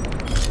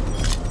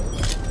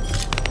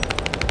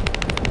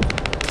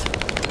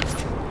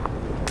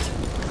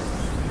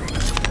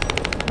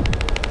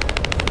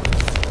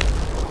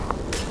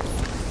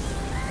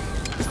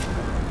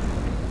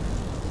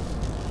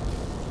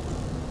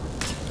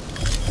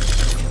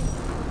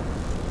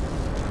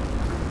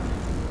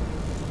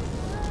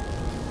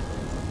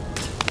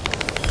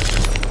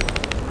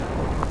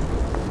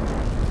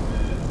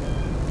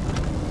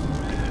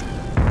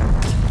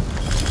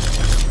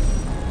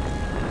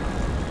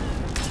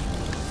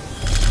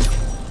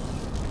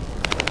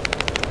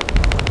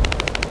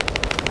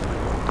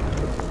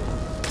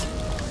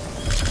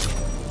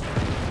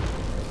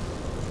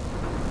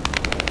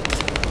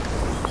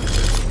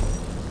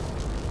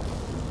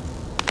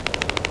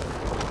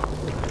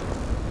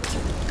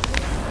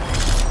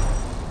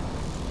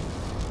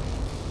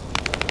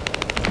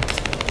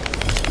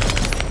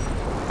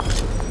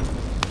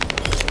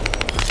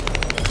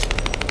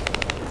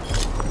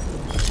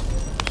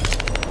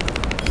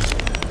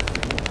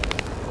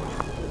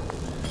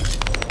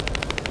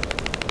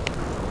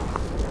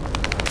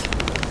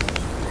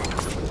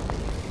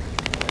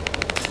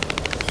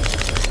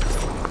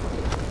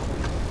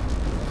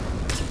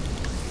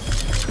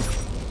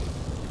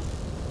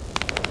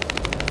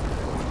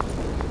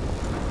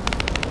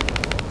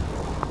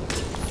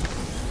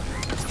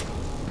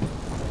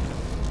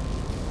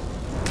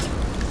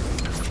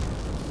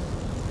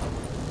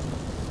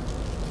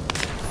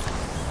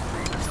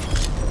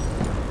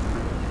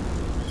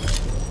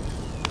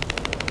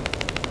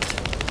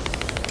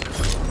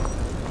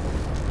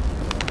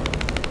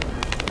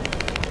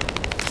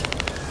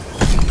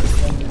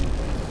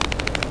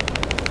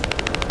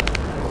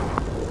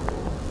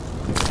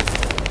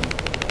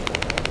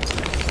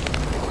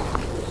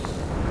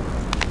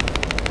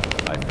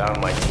 Found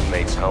my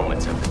teammates'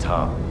 helmets at the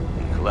top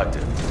and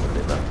collected what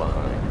they left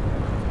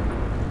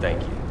behind.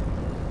 Thank you.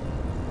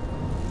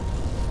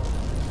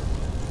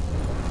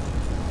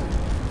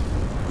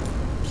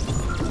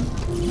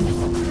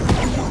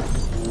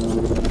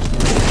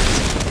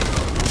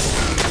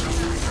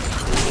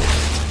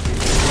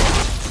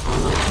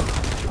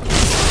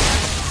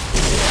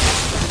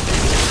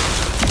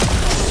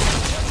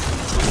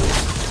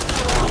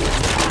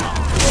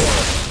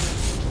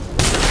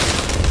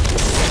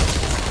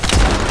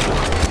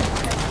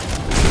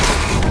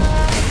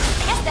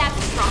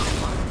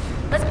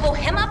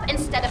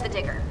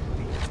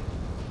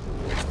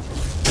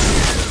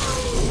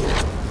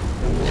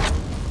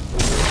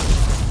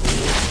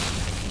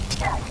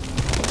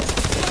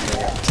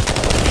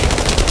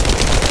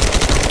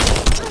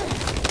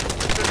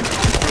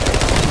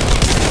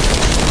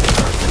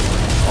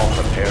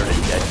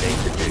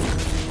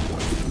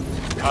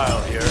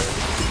 Kyle here.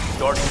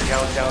 Starting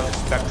countdown to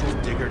spectral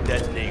digger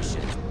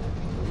detonation.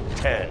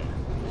 10,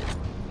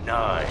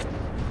 9,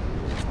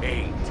 8.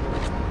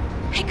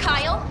 Hey,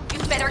 Kyle, you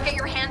better get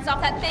your hands off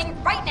that thing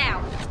right now.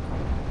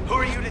 Who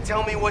are you to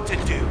tell me what to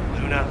do,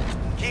 Luna?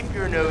 Keep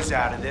your nose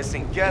out of this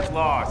and get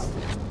lost.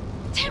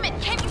 Damn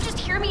it, can't you just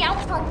hear me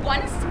out for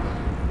once?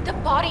 The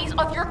bodies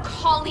of your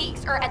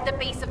colleagues are at the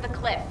base of the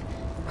cliff.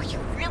 Are you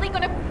really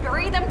gonna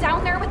bury them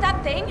down there with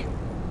that thing?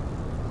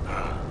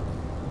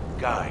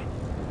 Guy,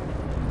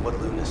 what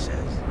Luna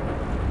says,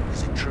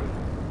 is it true?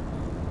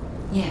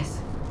 Yes.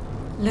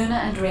 Luna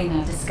and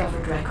Reyna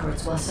discovered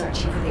records while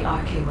searching for the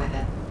RK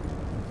weapon.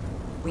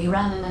 We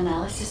ran an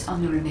analysis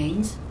on the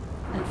remains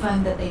and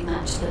found that they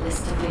matched the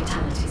list of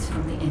fatalities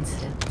from the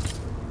incident.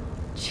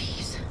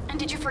 Jeez. And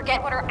did you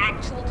forget what our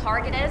actual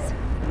target is?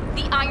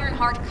 The Iron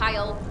Heart,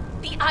 Kyle.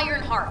 The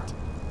Iron Heart.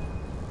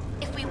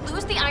 If we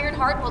lose the Iron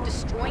Heart while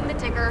destroying the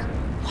Digger,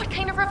 what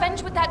kind of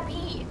revenge would that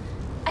be?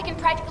 I can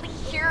practically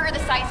hear the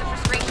sighs of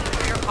frustration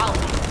from your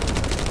colleagues.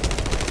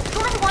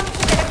 You're the ones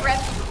who get a grip,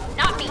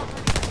 not me.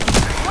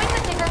 Destroying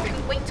the Digger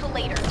can wait till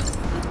later.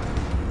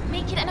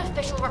 Make it an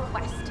official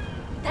request.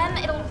 Then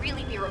it'll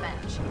really be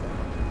revenge.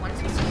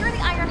 Once we secure the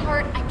Iron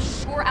Heart, I'm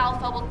sure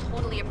Alpha will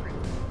totally approve.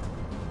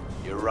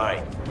 You're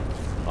right.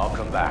 I'll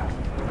come back.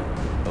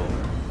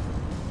 Over.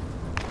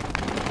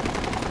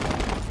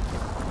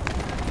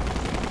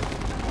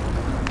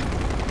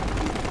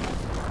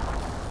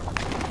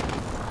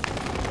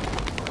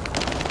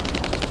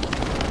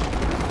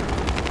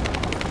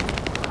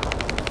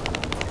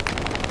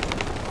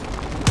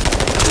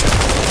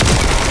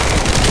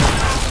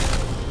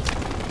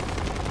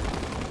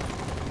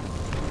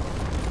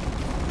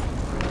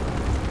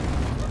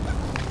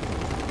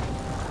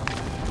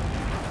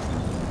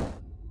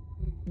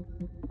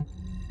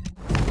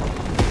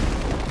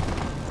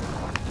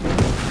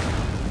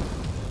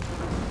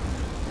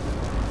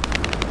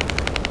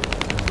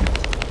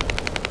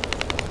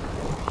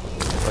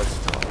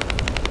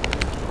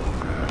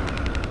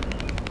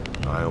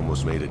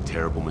 Made a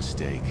terrible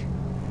mistake,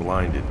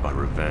 blinded by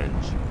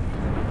revenge.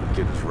 The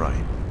kid was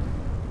right.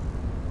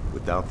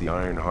 Without the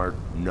Iron Heart,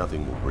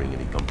 nothing will bring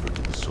any comfort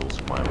to the souls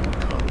of my own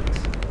colleagues.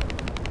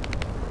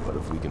 But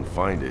if we can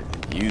find it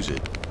and use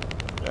it,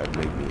 that'd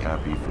make me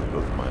happy for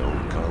both my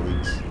old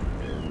colleagues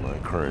and my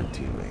current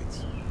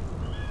teammates.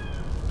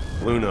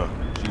 Luna,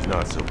 she's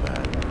not so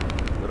bad.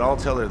 But I'll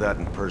tell her that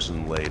in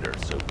person later,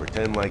 so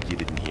pretend like you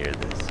didn't hear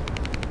this.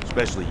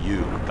 Especially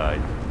you, Kite.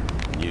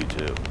 And you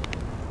too.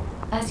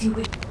 As you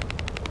wish.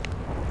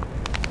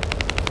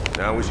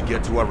 Now we should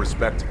get to our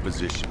respective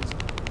positions.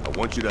 I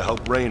want you to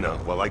help Reyna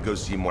while I go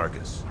see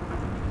Marcus.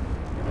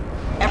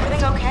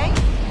 Everything okay?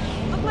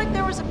 Looked like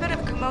there was a bit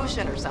of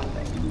commotion or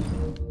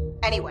something.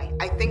 Anyway,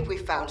 I think we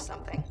found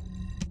something.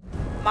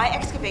 My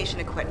excavation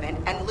equipment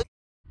and loot.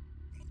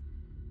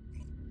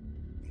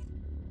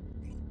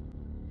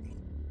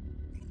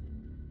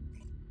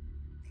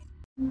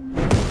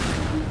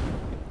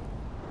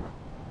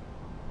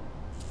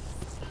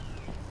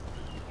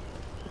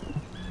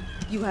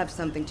 You have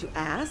something to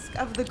ask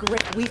of the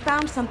great... We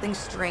found something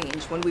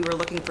strange when we were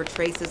looking for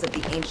traces of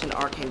the ancient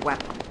RK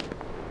weapon.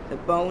 The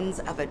bones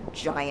of a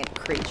giant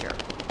creature.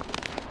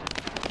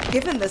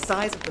 Given the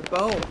size of the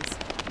bones,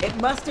 it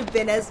must have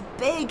been as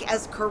big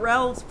as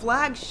Corell's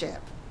flagship.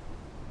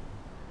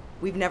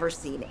 We've never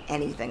seen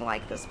anything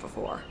like this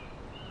before.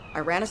 I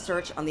ran a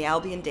search on the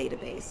Albion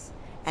database,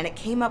 and it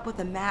came up with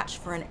a match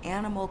for an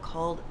animal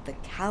called the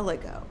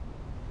caligo.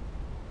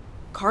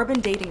 Carbon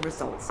dating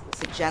results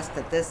suggest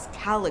that this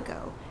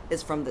caligo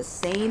is from the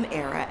same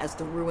era as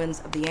the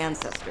ruins of the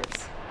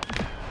ancestors.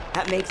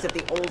 That makes it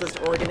the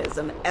oldest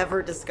organism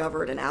ever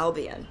discovered in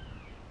Albion.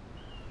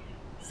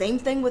 Same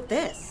thing with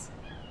this.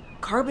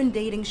 Carbon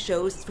dating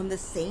shows it's from the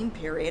same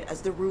period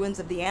as the ruins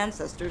of the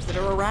ancestors that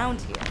are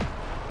around here.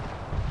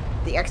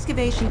 The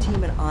excavation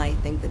team and I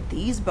think that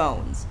these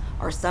bones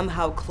are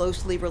somehow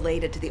closely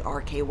related to the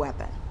RK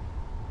weapon.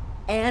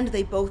 And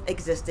they both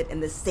existed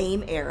in the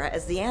same era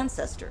as the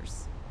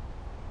ancestors.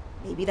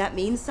 Maybe that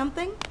means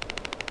something?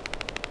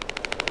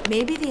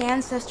 Maybe the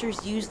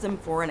ancestors used them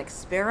for an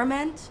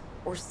experiment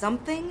or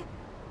something?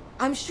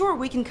 I'm sure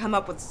we can come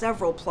up with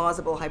several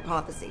plausible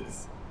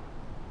hypotheses.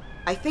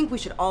 I think we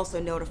should also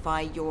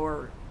notify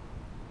your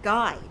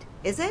guide,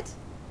 is it?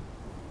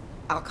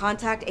 I'll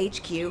contact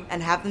HQ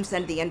and have them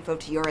send the info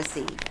to your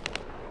receive.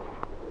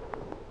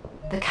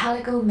 The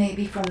caligo may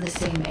be from the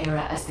same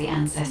era as the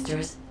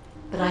ancestors,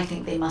 but I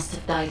think they must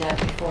have died out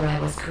before I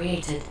was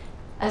created,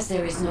 as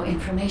there is no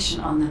information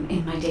on them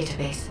in my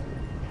database.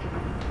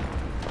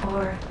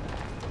 Or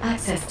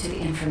access to the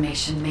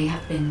information may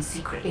have been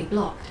secretly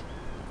blocked.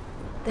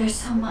 There's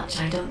so much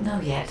I don't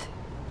know yet.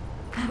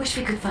 I wish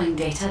we could find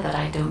data that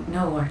I don't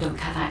know or don't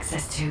have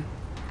access to.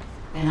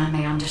 Then I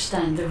may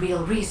understand the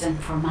real reason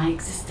for my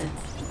existence.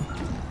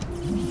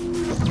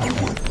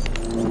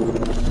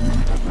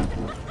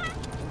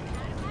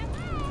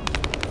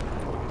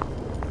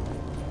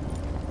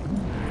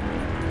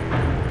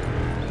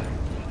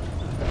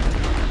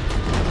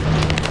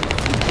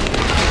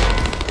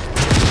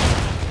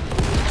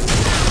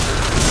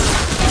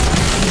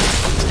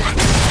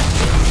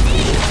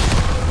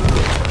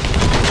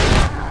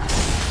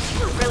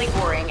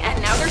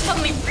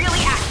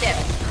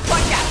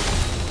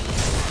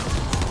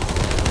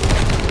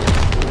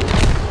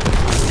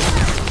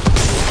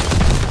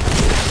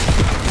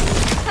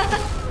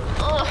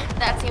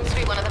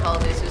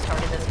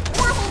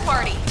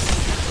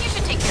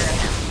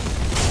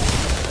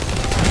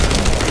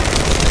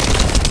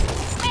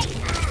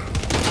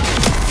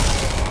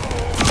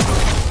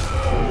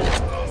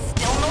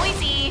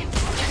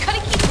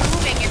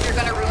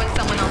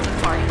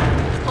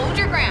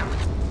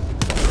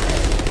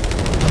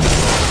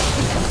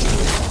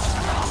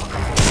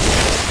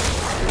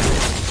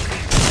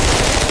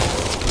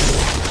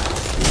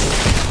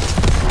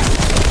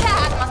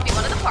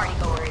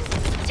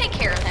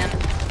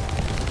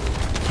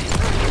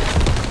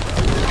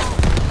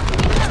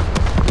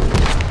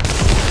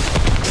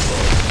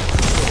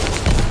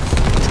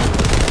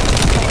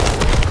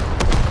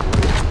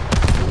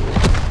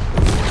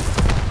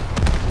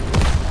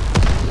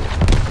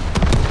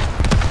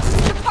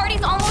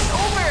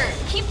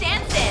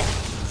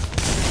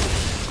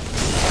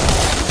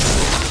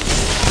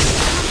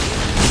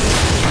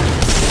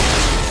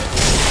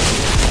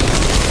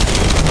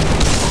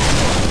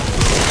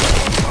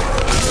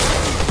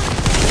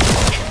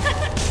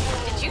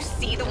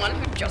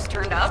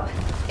 up.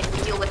 If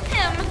we deal with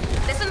him,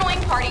 this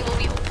annoying party will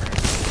be over.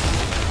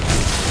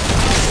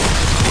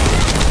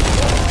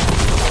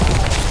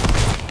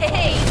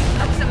 Hey,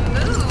 that's some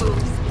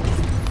moves.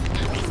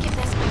 I can give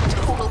this my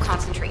total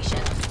concentration.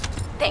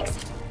 Thanks.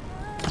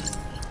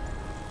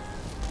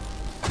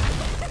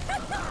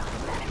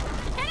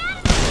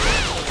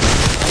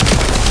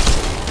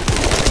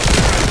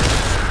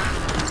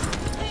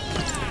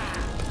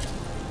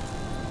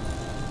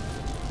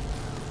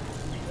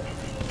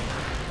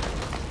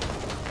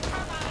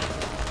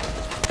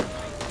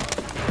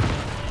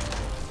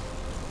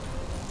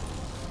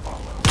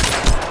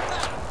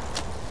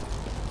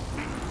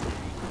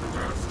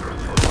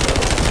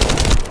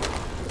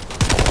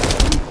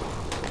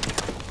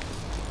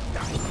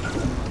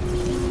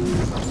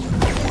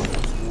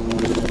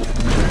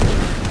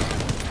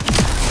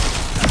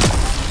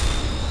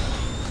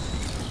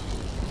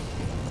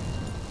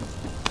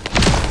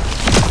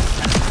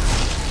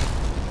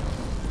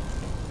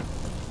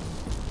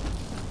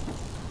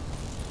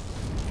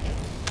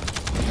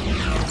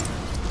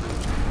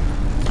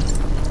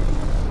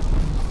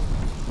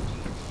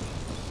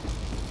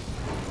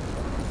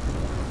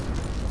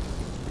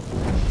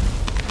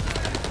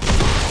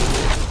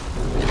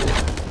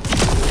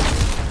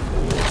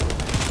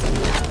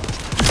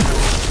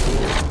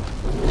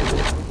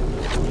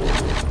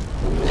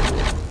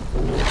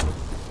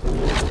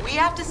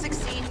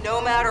 No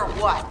matter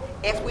what,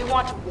 if we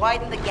want to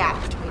widen the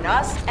gap between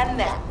us and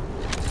them.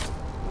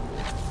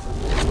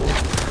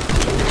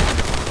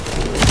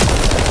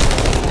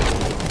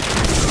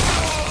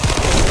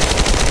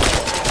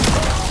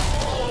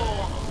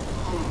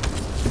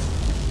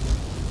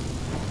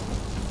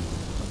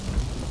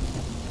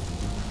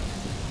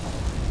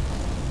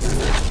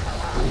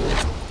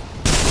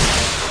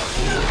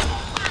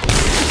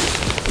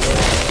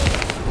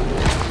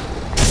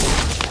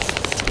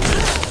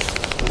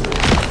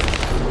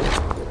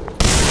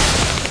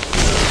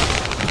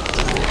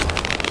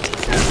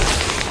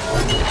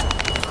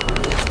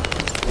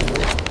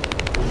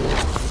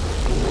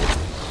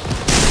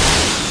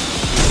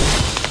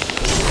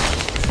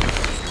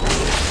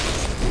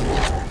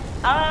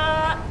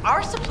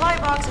 Our supply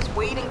box is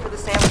waiting for the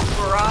samples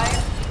to arrive.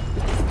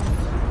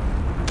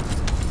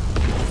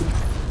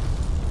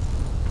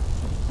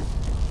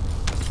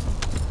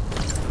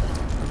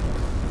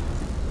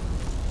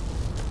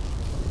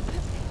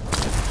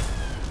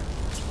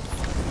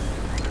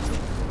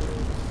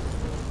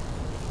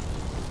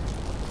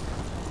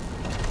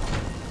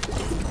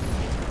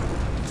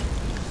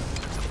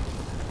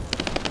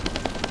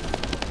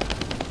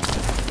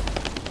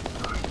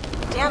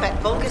 Damn it,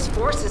 Vulgus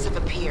forces have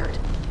appeared.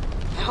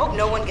 I hope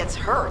no one gets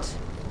hurt.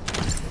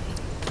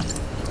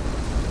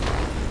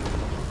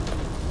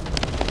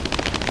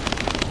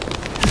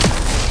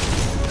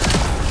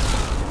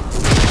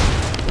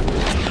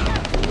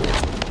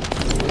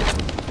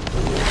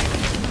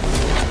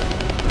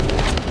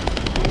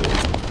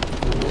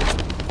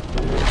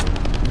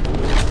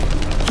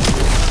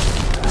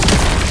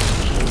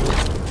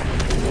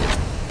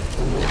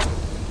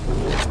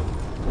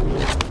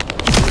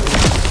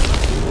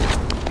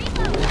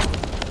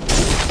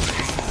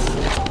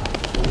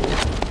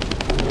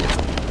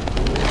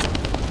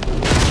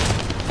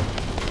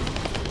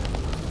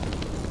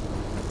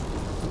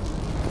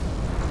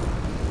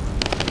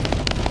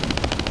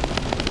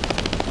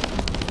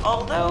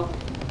 Although,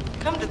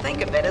 come to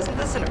think of it, isn't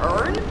this an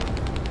urn?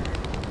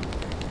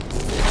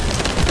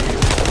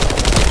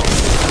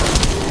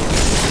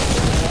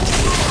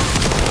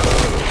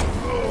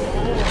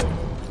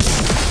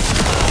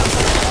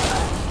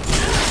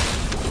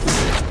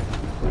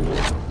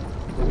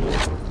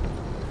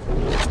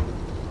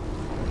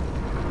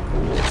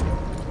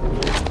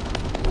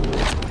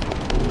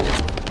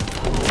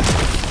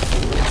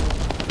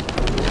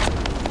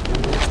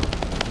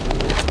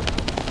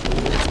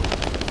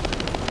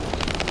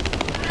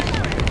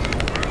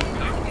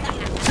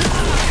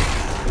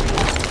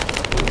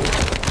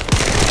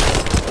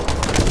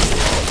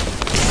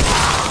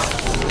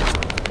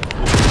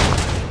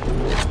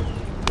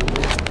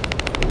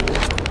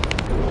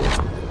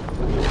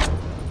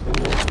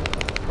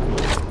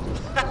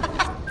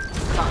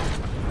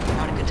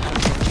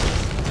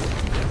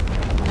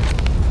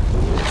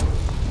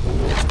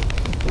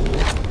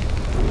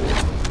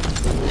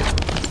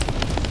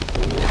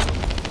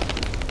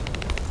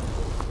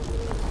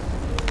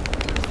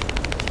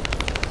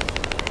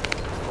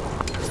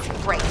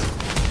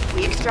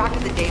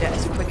 Extracted the data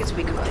as quick as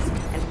we could,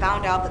 and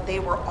found out that they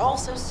were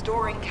also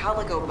storing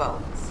calico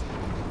bones.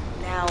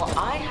 Now,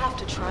 I have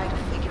to try to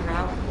figure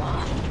out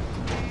why.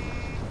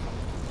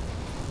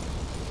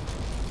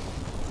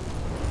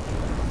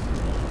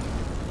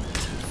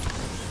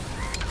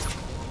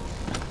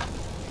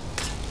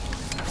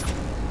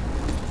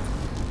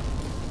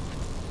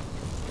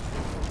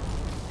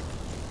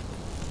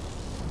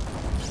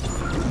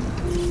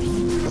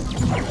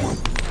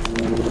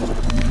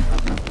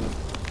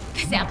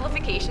 This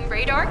amplification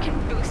radar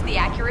can boost the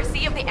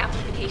accuracy of the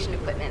amplification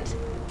equipment.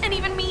 And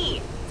even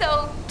me.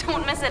 So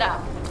don't mess it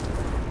up.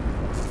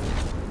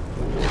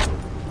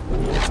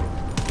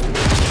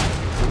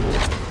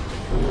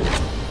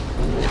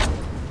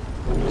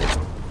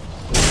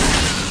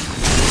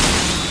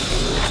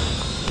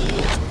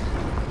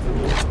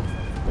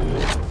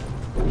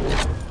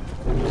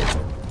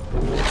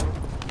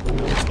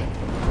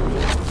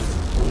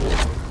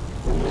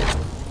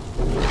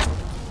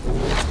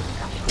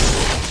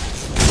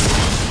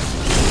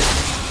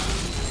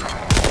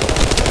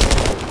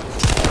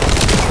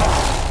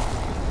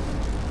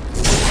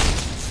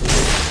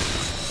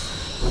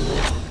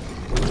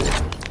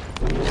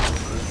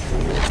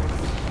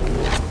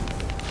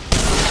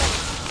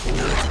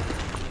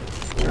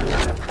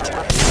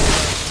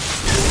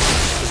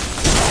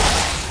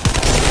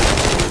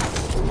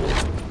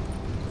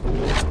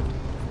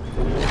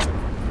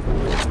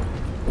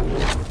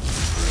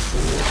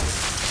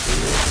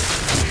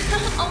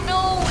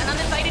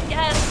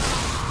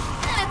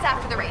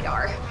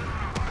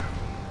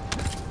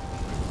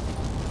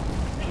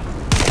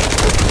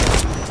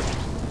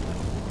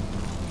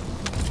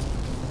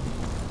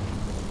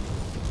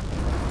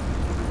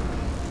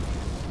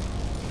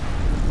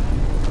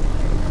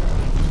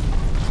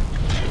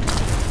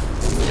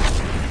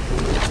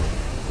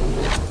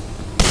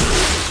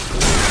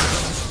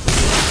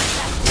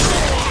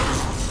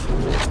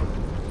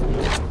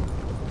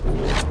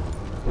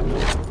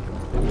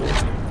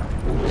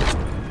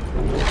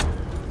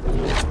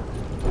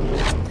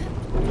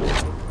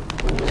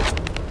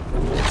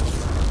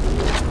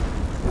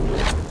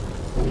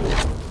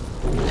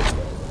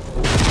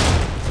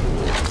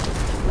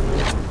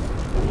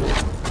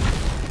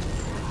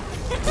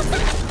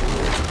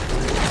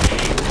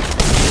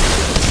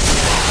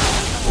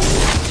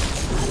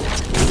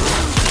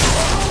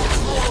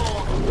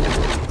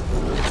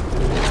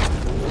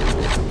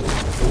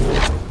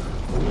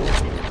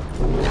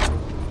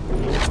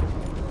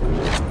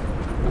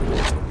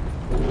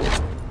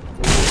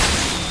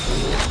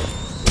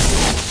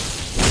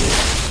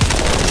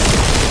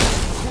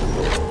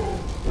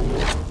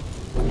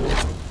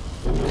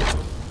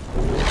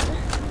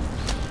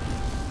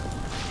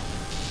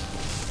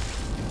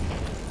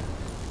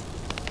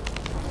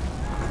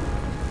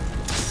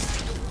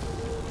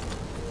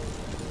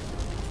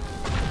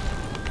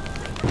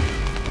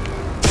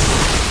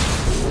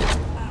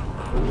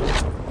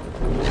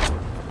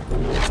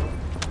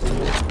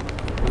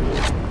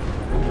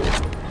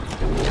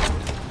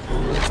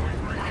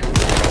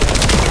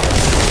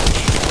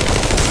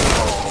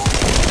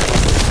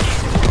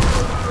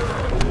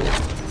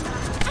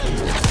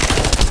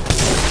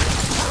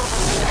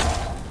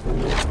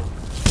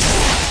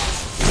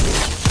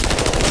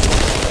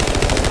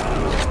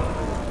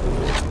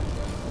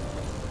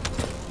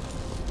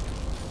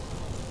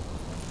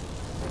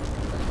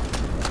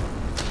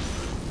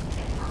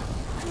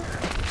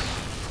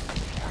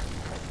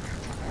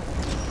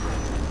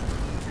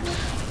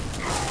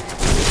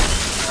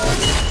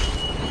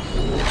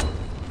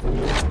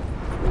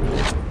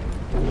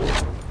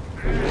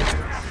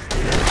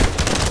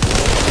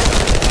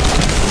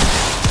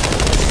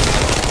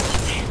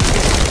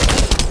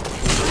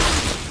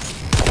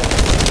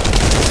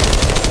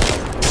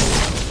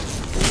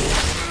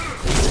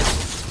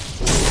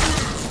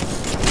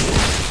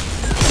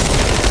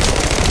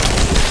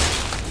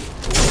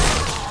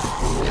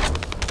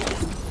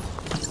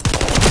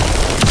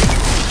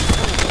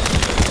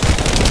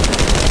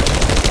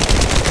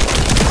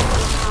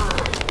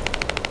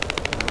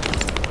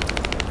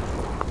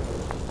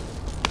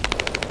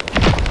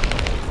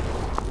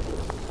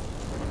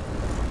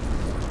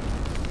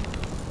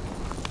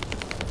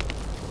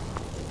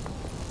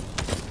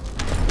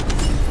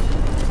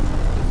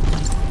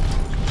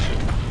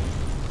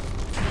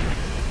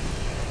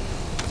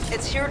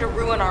 It's here to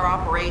ruin our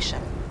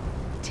operation.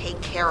 Take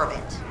care of it.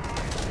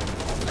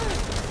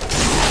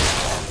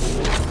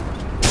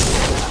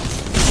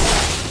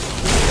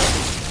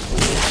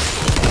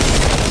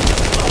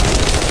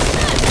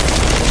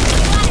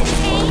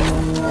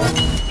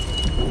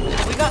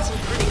 We got some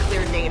pretty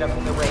clear data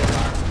from the radar.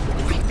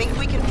 I think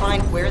we can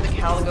find where the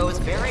Caligo is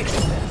buried in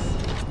this.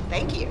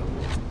 Thank you.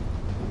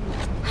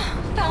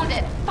 Found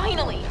it,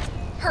 finally!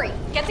 Hurry,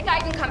 get the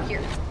guide and come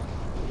here.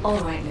 All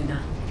right,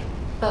 Luna.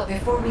 But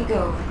before we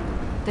go,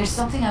 there's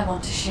something I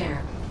want to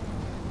share.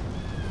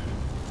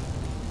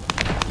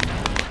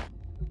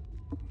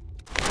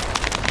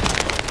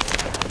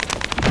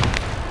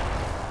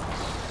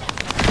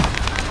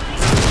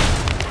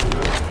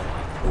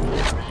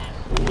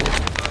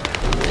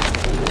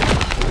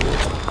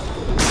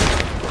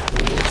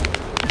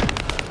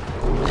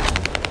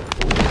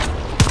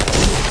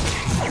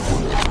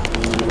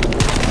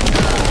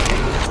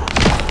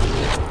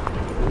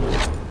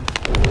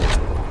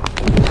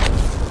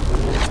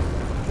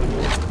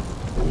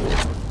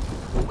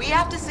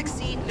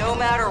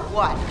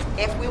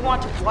 If we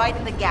want to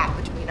widen the gap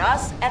between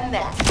us and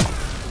them.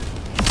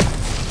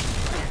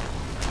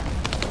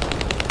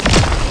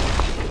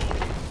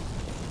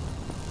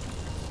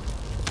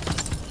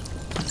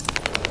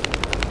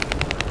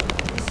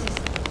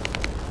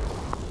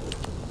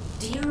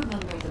 Do you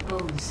remember the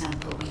bone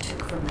sample we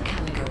took from the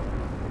Caligo?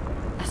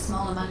 A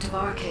small amount of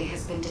RK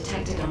has been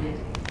detected on it.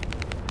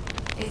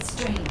 It's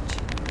strange.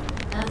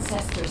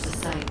 Ancestors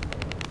aside,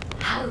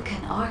 how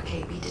can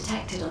RK be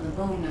detected on the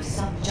bone of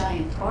some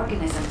giant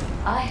organism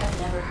I have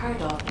never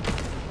heard of?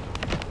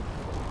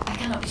 I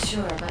cannot be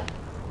sure, but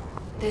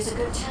there's a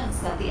good chance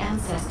that the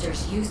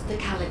ancestors used the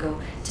Caligo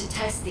to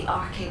test the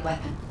RK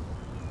weapon.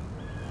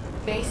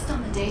 Based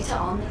on the data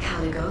on the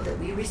Caligo that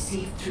we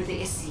received through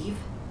the Eceive,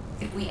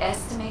 if we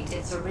estimate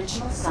its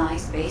original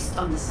size based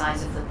on the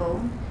size of the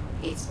bone,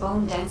 its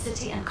bone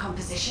density and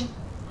composition,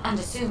 and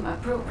assume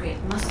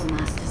appropriate muscle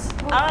mass to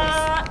support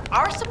this.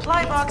 Our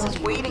supply box is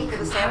waiting for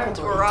the sample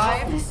to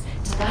arrive.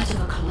 To that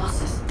of a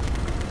colossus.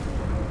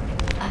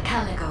 A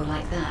Caligo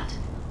like that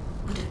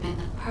would have been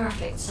the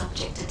perfect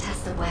subject to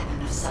test a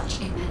weapon of such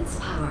immense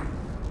power.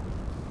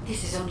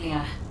 This is only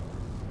a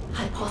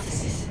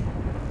hypothesis,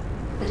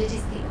 but it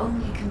is the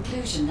only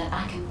conclusion that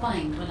I can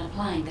find when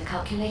applying the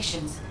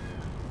calculations.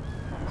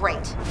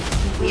 Great.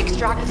 We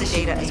extracted the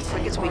data as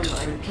quick as we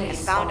could and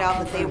found out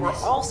that they were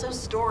also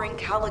storing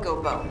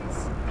Caligo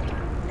bones.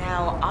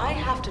 Now, I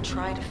have to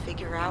try to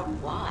figure out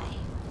why.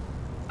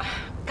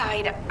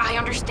 Guide, I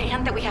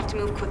understand that we have to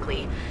move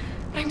quickly,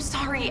 but I'm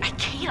sorry, I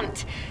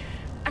can't.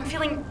 I'm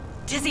feeling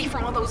dizzy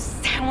from all those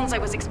sounds I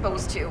was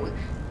exposed to.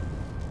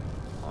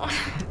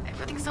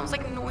 Everything sounds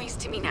like noise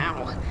to me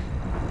now.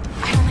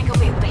 I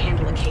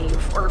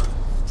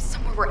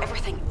where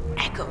everything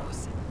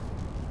echoes.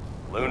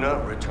 Luna,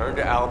 return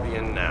to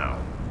Albion now.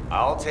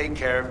 I'll take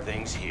care of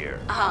things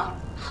here.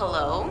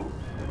 Hello?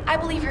 I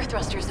believe your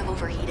thrusters have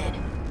overheated.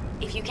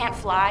 If you can't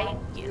fly,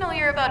 you know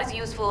you're about as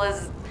useful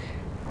as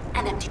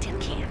an empty tin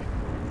can.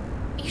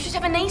 You should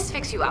have an ace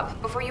fix you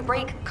up before you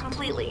break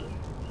completely.